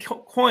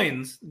the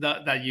coins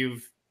that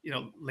you've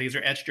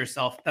laser etched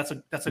yourself. That's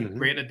a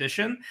great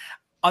addition.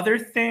 Other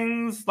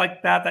things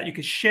like that you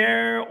could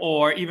share,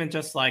 or even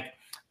just like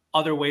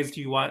other ways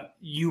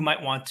you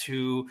might want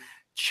to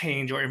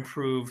change or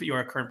improve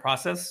your current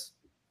process?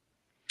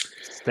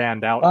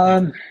 Stand out.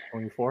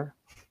 24.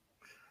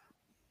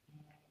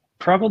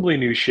 Probably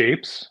new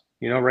shapes.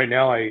 Right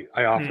now I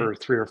offer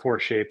 3 or 4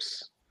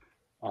 shapes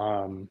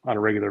on a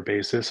regular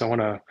basis. I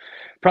want to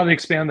probably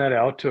expand that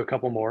out to a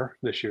couple more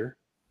this year.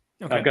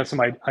 Okay.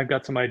 I've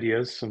got some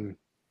ideas, some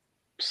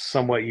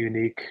somewhat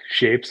unique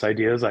shapes,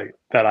 ideas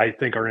that I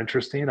think are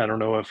interesting. I don't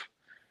know if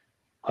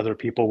other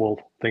people will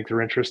think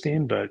they're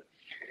interesting, but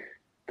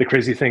the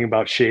crazy thing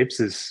about shapes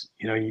is,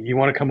 you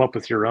want to come up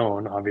with your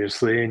own,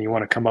 obviously, and you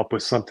want to come up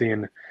with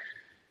something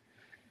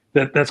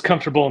that's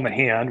comfortable in the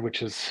hand,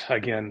 which is,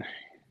 again,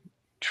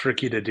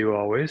 tricky to do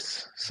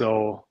always.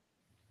 So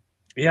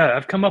yeah,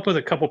 I've come up with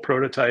a couple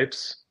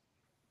prototypes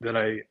that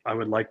I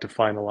would like to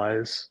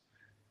finalize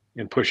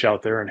and push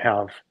out there and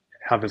have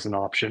as an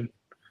option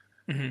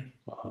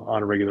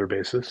on a regular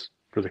basis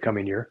for the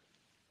coming year.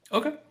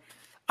 Okay.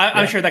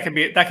 I'm sure that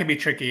can be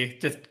tricky,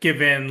 just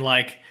given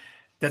like,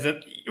 does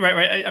it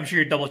right? I'm sure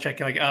you're double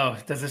checking like, oh,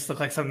 does this look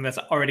like something that's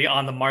already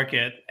on the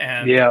market?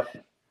 And yeah,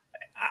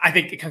 I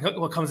think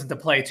what comes into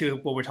play too,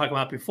 what we're talking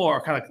about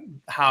before, kind of like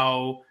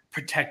how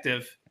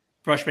protective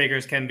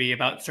brushmakers can be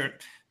about certain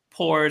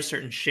pours,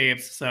 certain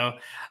shapes. So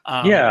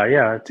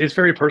it's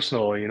very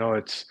personal.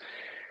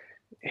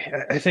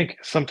 I think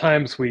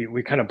sometimes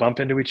we kind of bump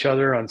into each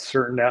other on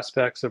certain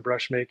aspects of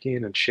brush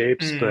making and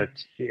shapes, but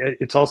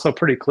it's also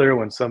pretty clear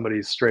when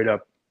somebody's straight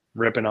up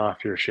ripping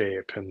off your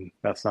shape, and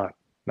that's not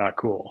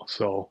cool.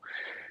 So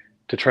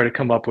to try to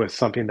come up with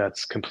something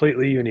that's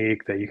completely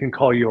unique that you can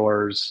call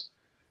yours,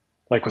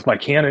 like with my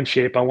Canon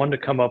shape, I wanted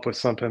to come up with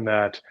something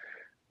that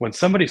when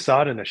somebody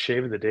saw it in a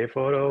shave of the day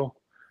photo,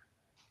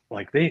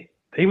 like they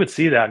would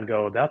see that and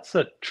go, that's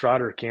a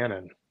Trotter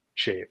Canon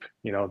shape,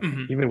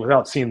 even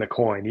without seeing the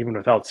coin, even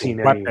without seeing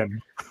any.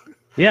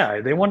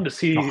 Yeah, they wanted to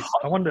see.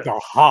 The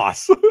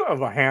Haas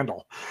of a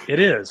handle. It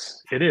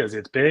is.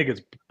 It's big.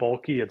 It's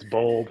bulky. It's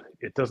bold.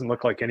 It doesn't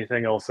look like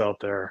anything else out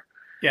there.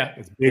 Yeah,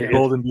 it's big,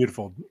 bold, and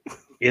beautiful.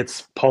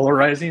 It's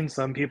polarizing.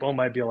 Some people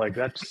might be like,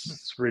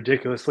 "That's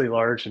ridiculously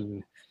large,"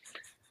 and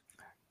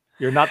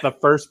you're not the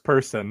first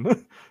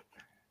person.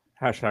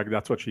 Hashtag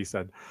that's what she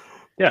said.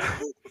 Yeah.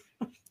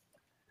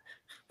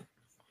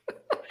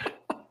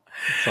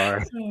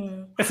 Sorry.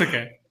 It's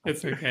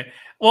okay.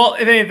 Well,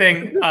 if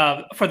anything,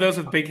 for those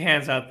with big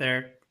hands out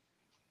there,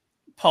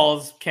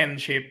 Paul's Canon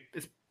shape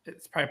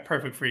it's probably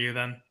perfect for you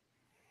then.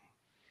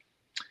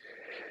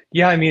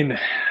 Yeah, I mean,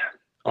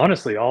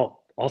 honestly,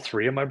 all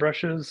 3 of my brush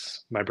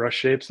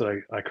shapes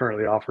that I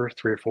currently offer,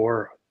 3 or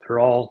 4, they're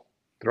all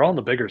on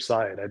the bigger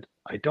side.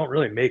 I don't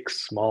really make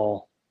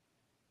small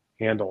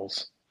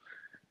handles.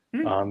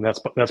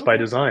 That's by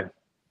design.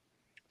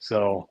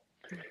 So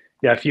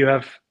yeah, if you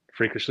have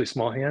freakishly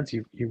small hands,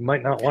 you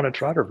might not want a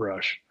Trotter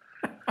brush.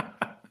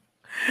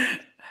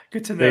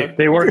 Good to know.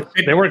 They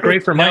work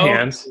great for my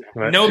hands.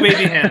 But... No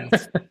baby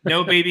hands.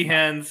 No baby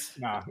hands.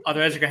 Nah.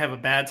 Otherwise, you're gonna have a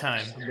bad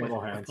time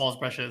with Paul's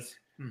brushes.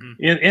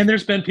 And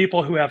there's been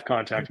people who have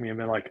contacted me and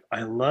been like,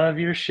 I love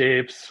your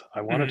shapes.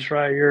 I want to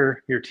try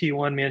your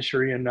T1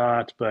 Manchurian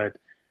knot, but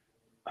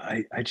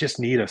I just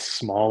need a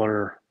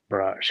smaller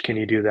brush. Can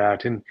you do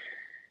that? And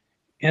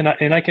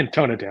I can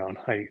tone it down.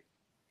 I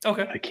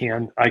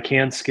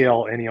can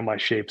scale any of my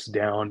shapes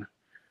down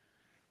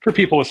for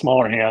people with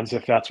smaller hands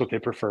if that's what they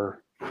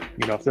prefer.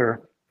 You know, if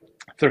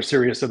they're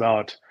serious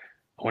about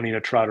owning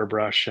a Trotter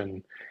brush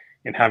and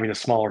having a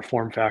smaller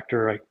form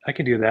factor, I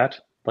can do that.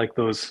 Like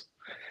those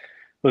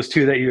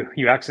two that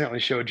you accidentally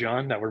showed,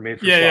 John, that were made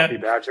for Sloppy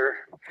Badger.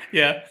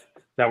 Yeah.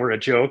 That were a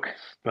joke.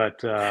 But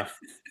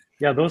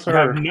those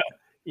are...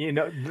 You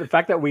know, the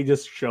fact that we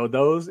just showed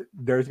those,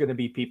 there's going to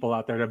be people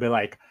out there that'll be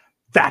like,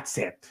 that's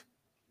it.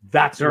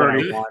 That's what I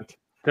want.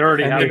 They're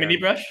already having the mini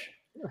brush.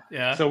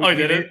 Yeah. So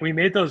we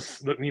made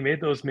those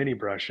mini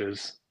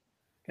brushes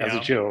as a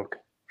joke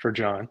for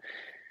John.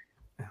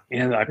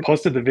 And I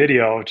posted the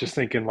video just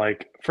thinking,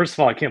 like, first of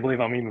all, I can't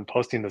believe I'm even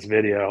posting this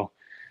video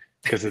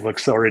because it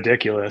looks so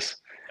ridiculous.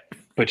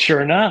 But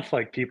sure enough,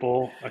 like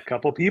a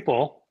couple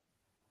people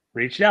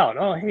reached out.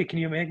 Oh, hey, can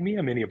you make me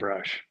a mini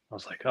brush? I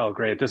was like, oh,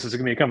 great. This is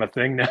going to become a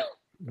thing now.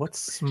 What's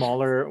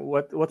smaller?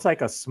 What's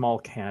like a small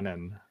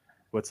cannon?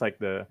 What's like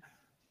the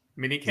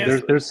mini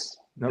cannon? There's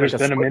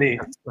been a mini,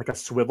 like a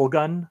swivel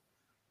gun.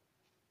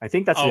 I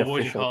think that's the official. What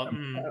would you call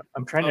it?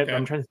 I'm trying to.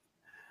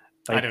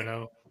 Like,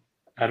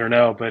 I don't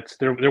know, but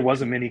there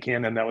was a mini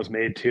cannon that was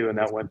made too, and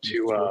that went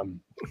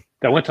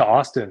to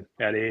Austin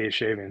at AA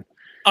Shaving.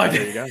 Oh,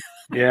 there you go.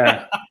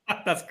 Yeah,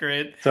 that's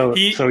great. So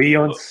he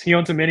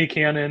owns a mini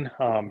cannon.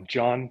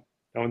 John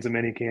owns a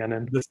mini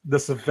cannon. The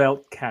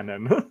Svelte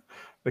cannon,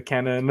 the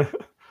cannon.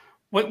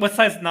 What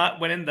size knot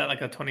went in that?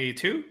 Like a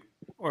 22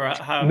 or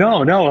how?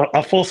 No,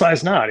 a full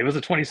size knot. It was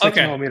a 26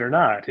 millimeter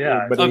knot.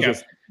 Yeah, but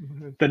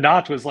the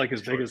knot was like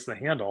as big as the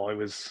handle. It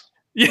was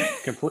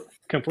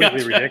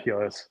completely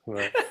ridiculous.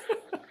 But...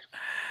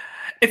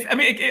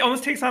 it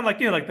almost takes on like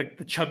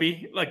the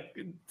chubby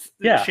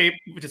shape,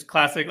 which is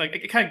classic. Like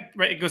it kind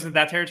of it goes into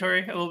that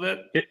territory a little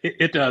bit.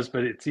 It does,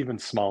 but it's even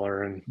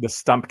smaller and the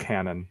stump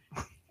cannon.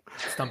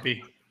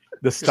 Stumpy.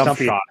 The stump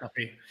shot.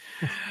 Stumpy.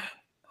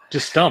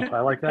 Just stump. I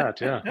like that.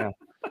 Yeah.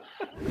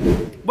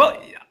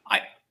 Well,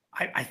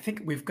 I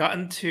think we've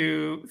gotten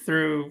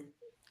through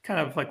kind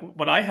of like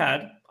what I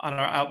had on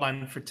our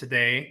outline for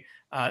today.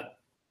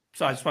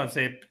 So I just want to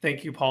say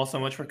thank you, Paul, so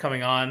much for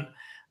coming on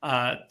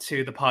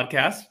to the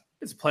podcast.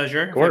 It's a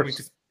pleasure. Of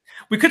course.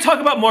 We could talk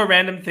about more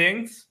random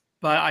things,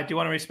 but I do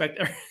want to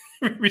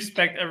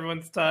respect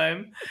everyone's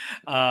time.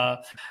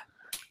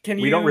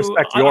 We don't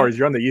respect yours.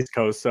 You're on the East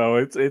Coast, so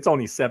it's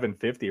only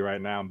 7:50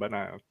 right now. But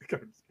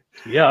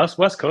yeah, us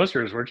West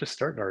Coasters, we're just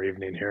starting our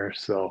evening here.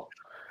 So.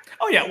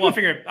 Oh yeah, well I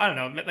figured I don't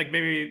know, like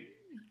maybe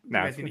you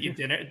guys can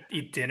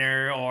eat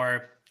dinner,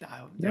 or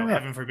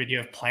heaven forbid you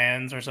have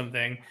plans or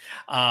something.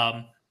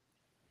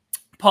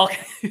 Paul,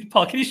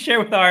 can you share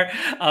with our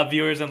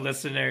viewers and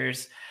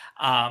listeners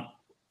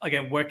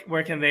again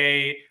where can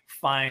they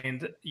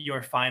find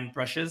your fine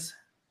brushes?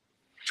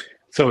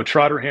 So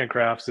Trotter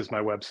Handcrafts is my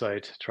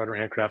website,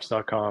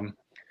 trotterhandcrafts.com.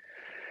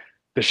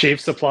 The Shave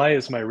Supply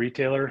is my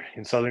retailer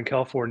in Southern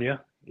California,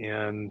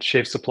 and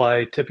Shave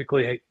Supply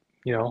typically,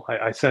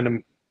 I send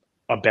them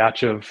a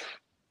batch of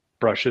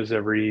brushes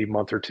every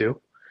month or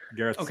two.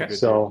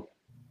 So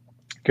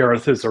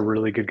Gareth is a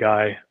really good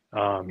guy.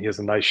 He has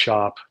a nice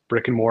shop,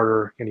 brick and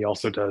mortar, and he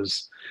also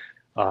does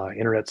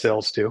internet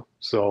sales too.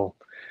 So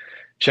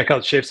check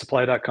out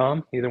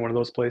shavesupply.com, either one of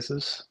those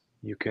places.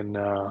 You can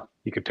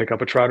pick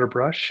up a Trotter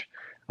brush.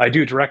 I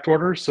do direct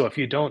orders, so if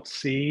you don't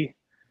see,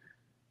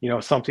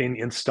 something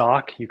in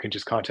stock, you can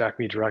just contact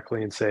me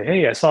directly and say,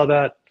 hey, I saw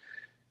that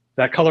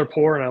color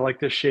pour and I like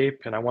this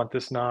shape and I want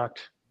this knot,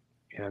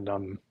 and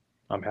I'm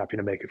happy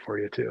to make it for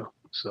you too.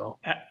 So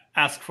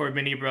ask for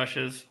mini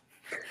brushes.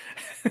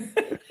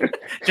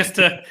 just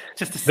to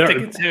stick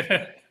it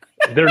to.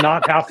 They're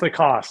not half the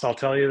cost, I'll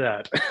tell you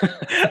that.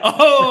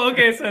 Oh,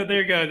 okay. So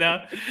there you go.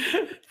 Now,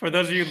 for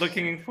those of you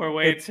looking for a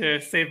way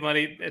to save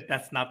money,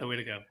 that's not the way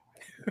to go.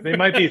 They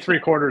might be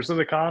 3/4 of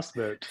the cost,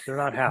 but they're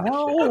not half.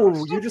 No,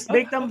 you just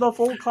make them the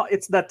full cost.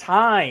 It's the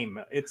time.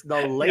 It's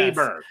the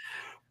labor.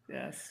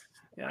 Yes.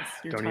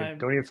 Don't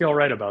even feel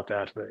right about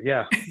that, but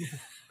yeah.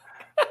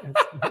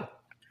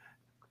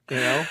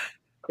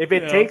 If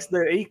it takes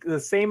the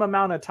same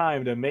amount of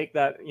time to make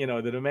that,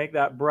 to make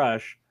that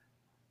brush,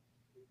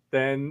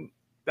 then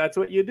that's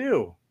what you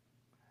do.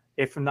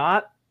 If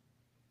not,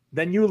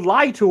 then you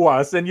lie to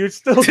us and you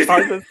still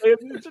start to say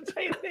the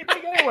same thing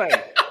anyway.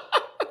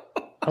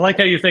 I like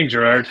how you think,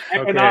 Gerard.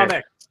 Economics.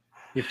 Okay.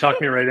 You've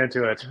talked me right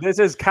into it. This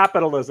is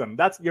capitalism.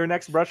 That's your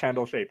next brush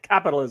handle shape.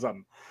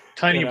 Capitalism.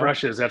 Tiny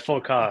brushes at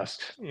full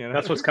cost.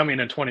 That's what's coming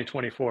in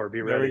 2024.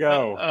 Be ready. There we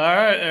go. All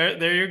right.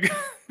 There you go.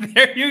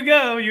 There you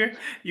go.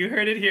 You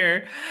heard it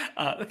here.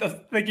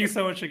 Thank you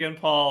so much again,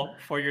 Paul,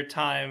 for your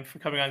time, for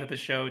coming on to the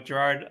show.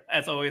 Gerard,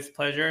 as always,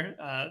 pleasure.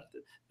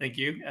 Thank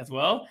you as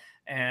well.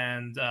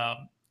 And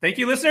thank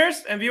you,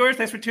 listeners and viewers.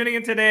 Thanks for tuning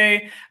in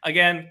today.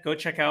 Again, go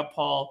check out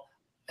Paul,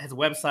 his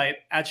website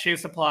at Shave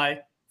Supply.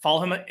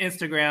 Follow him on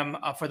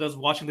Instagram. For those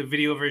watching the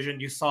video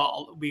version, you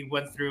saw we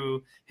went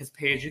through his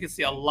page. You can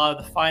see a lot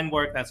of the fine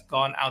work that's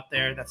gone out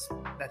there. That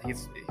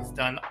he's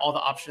done, all the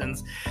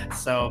options.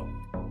 So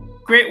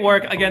great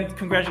work again.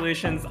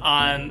 Congratulations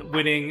on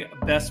winning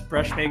Best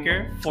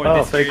Brushmaker for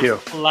this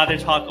year's Lather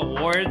Talk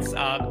Awards.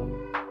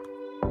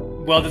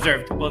 Well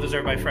deserved,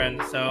 my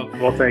friend. So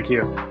well, thank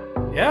you.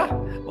 Yeah.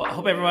 Well, I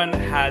hope everyone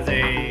has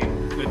a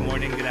good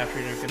morning, good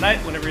afternoon, or good night,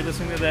 whenever you're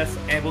listening to this,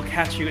 and we'll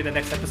catch you in the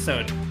next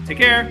episode. Take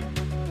care.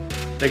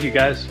 Thank you,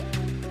 guys.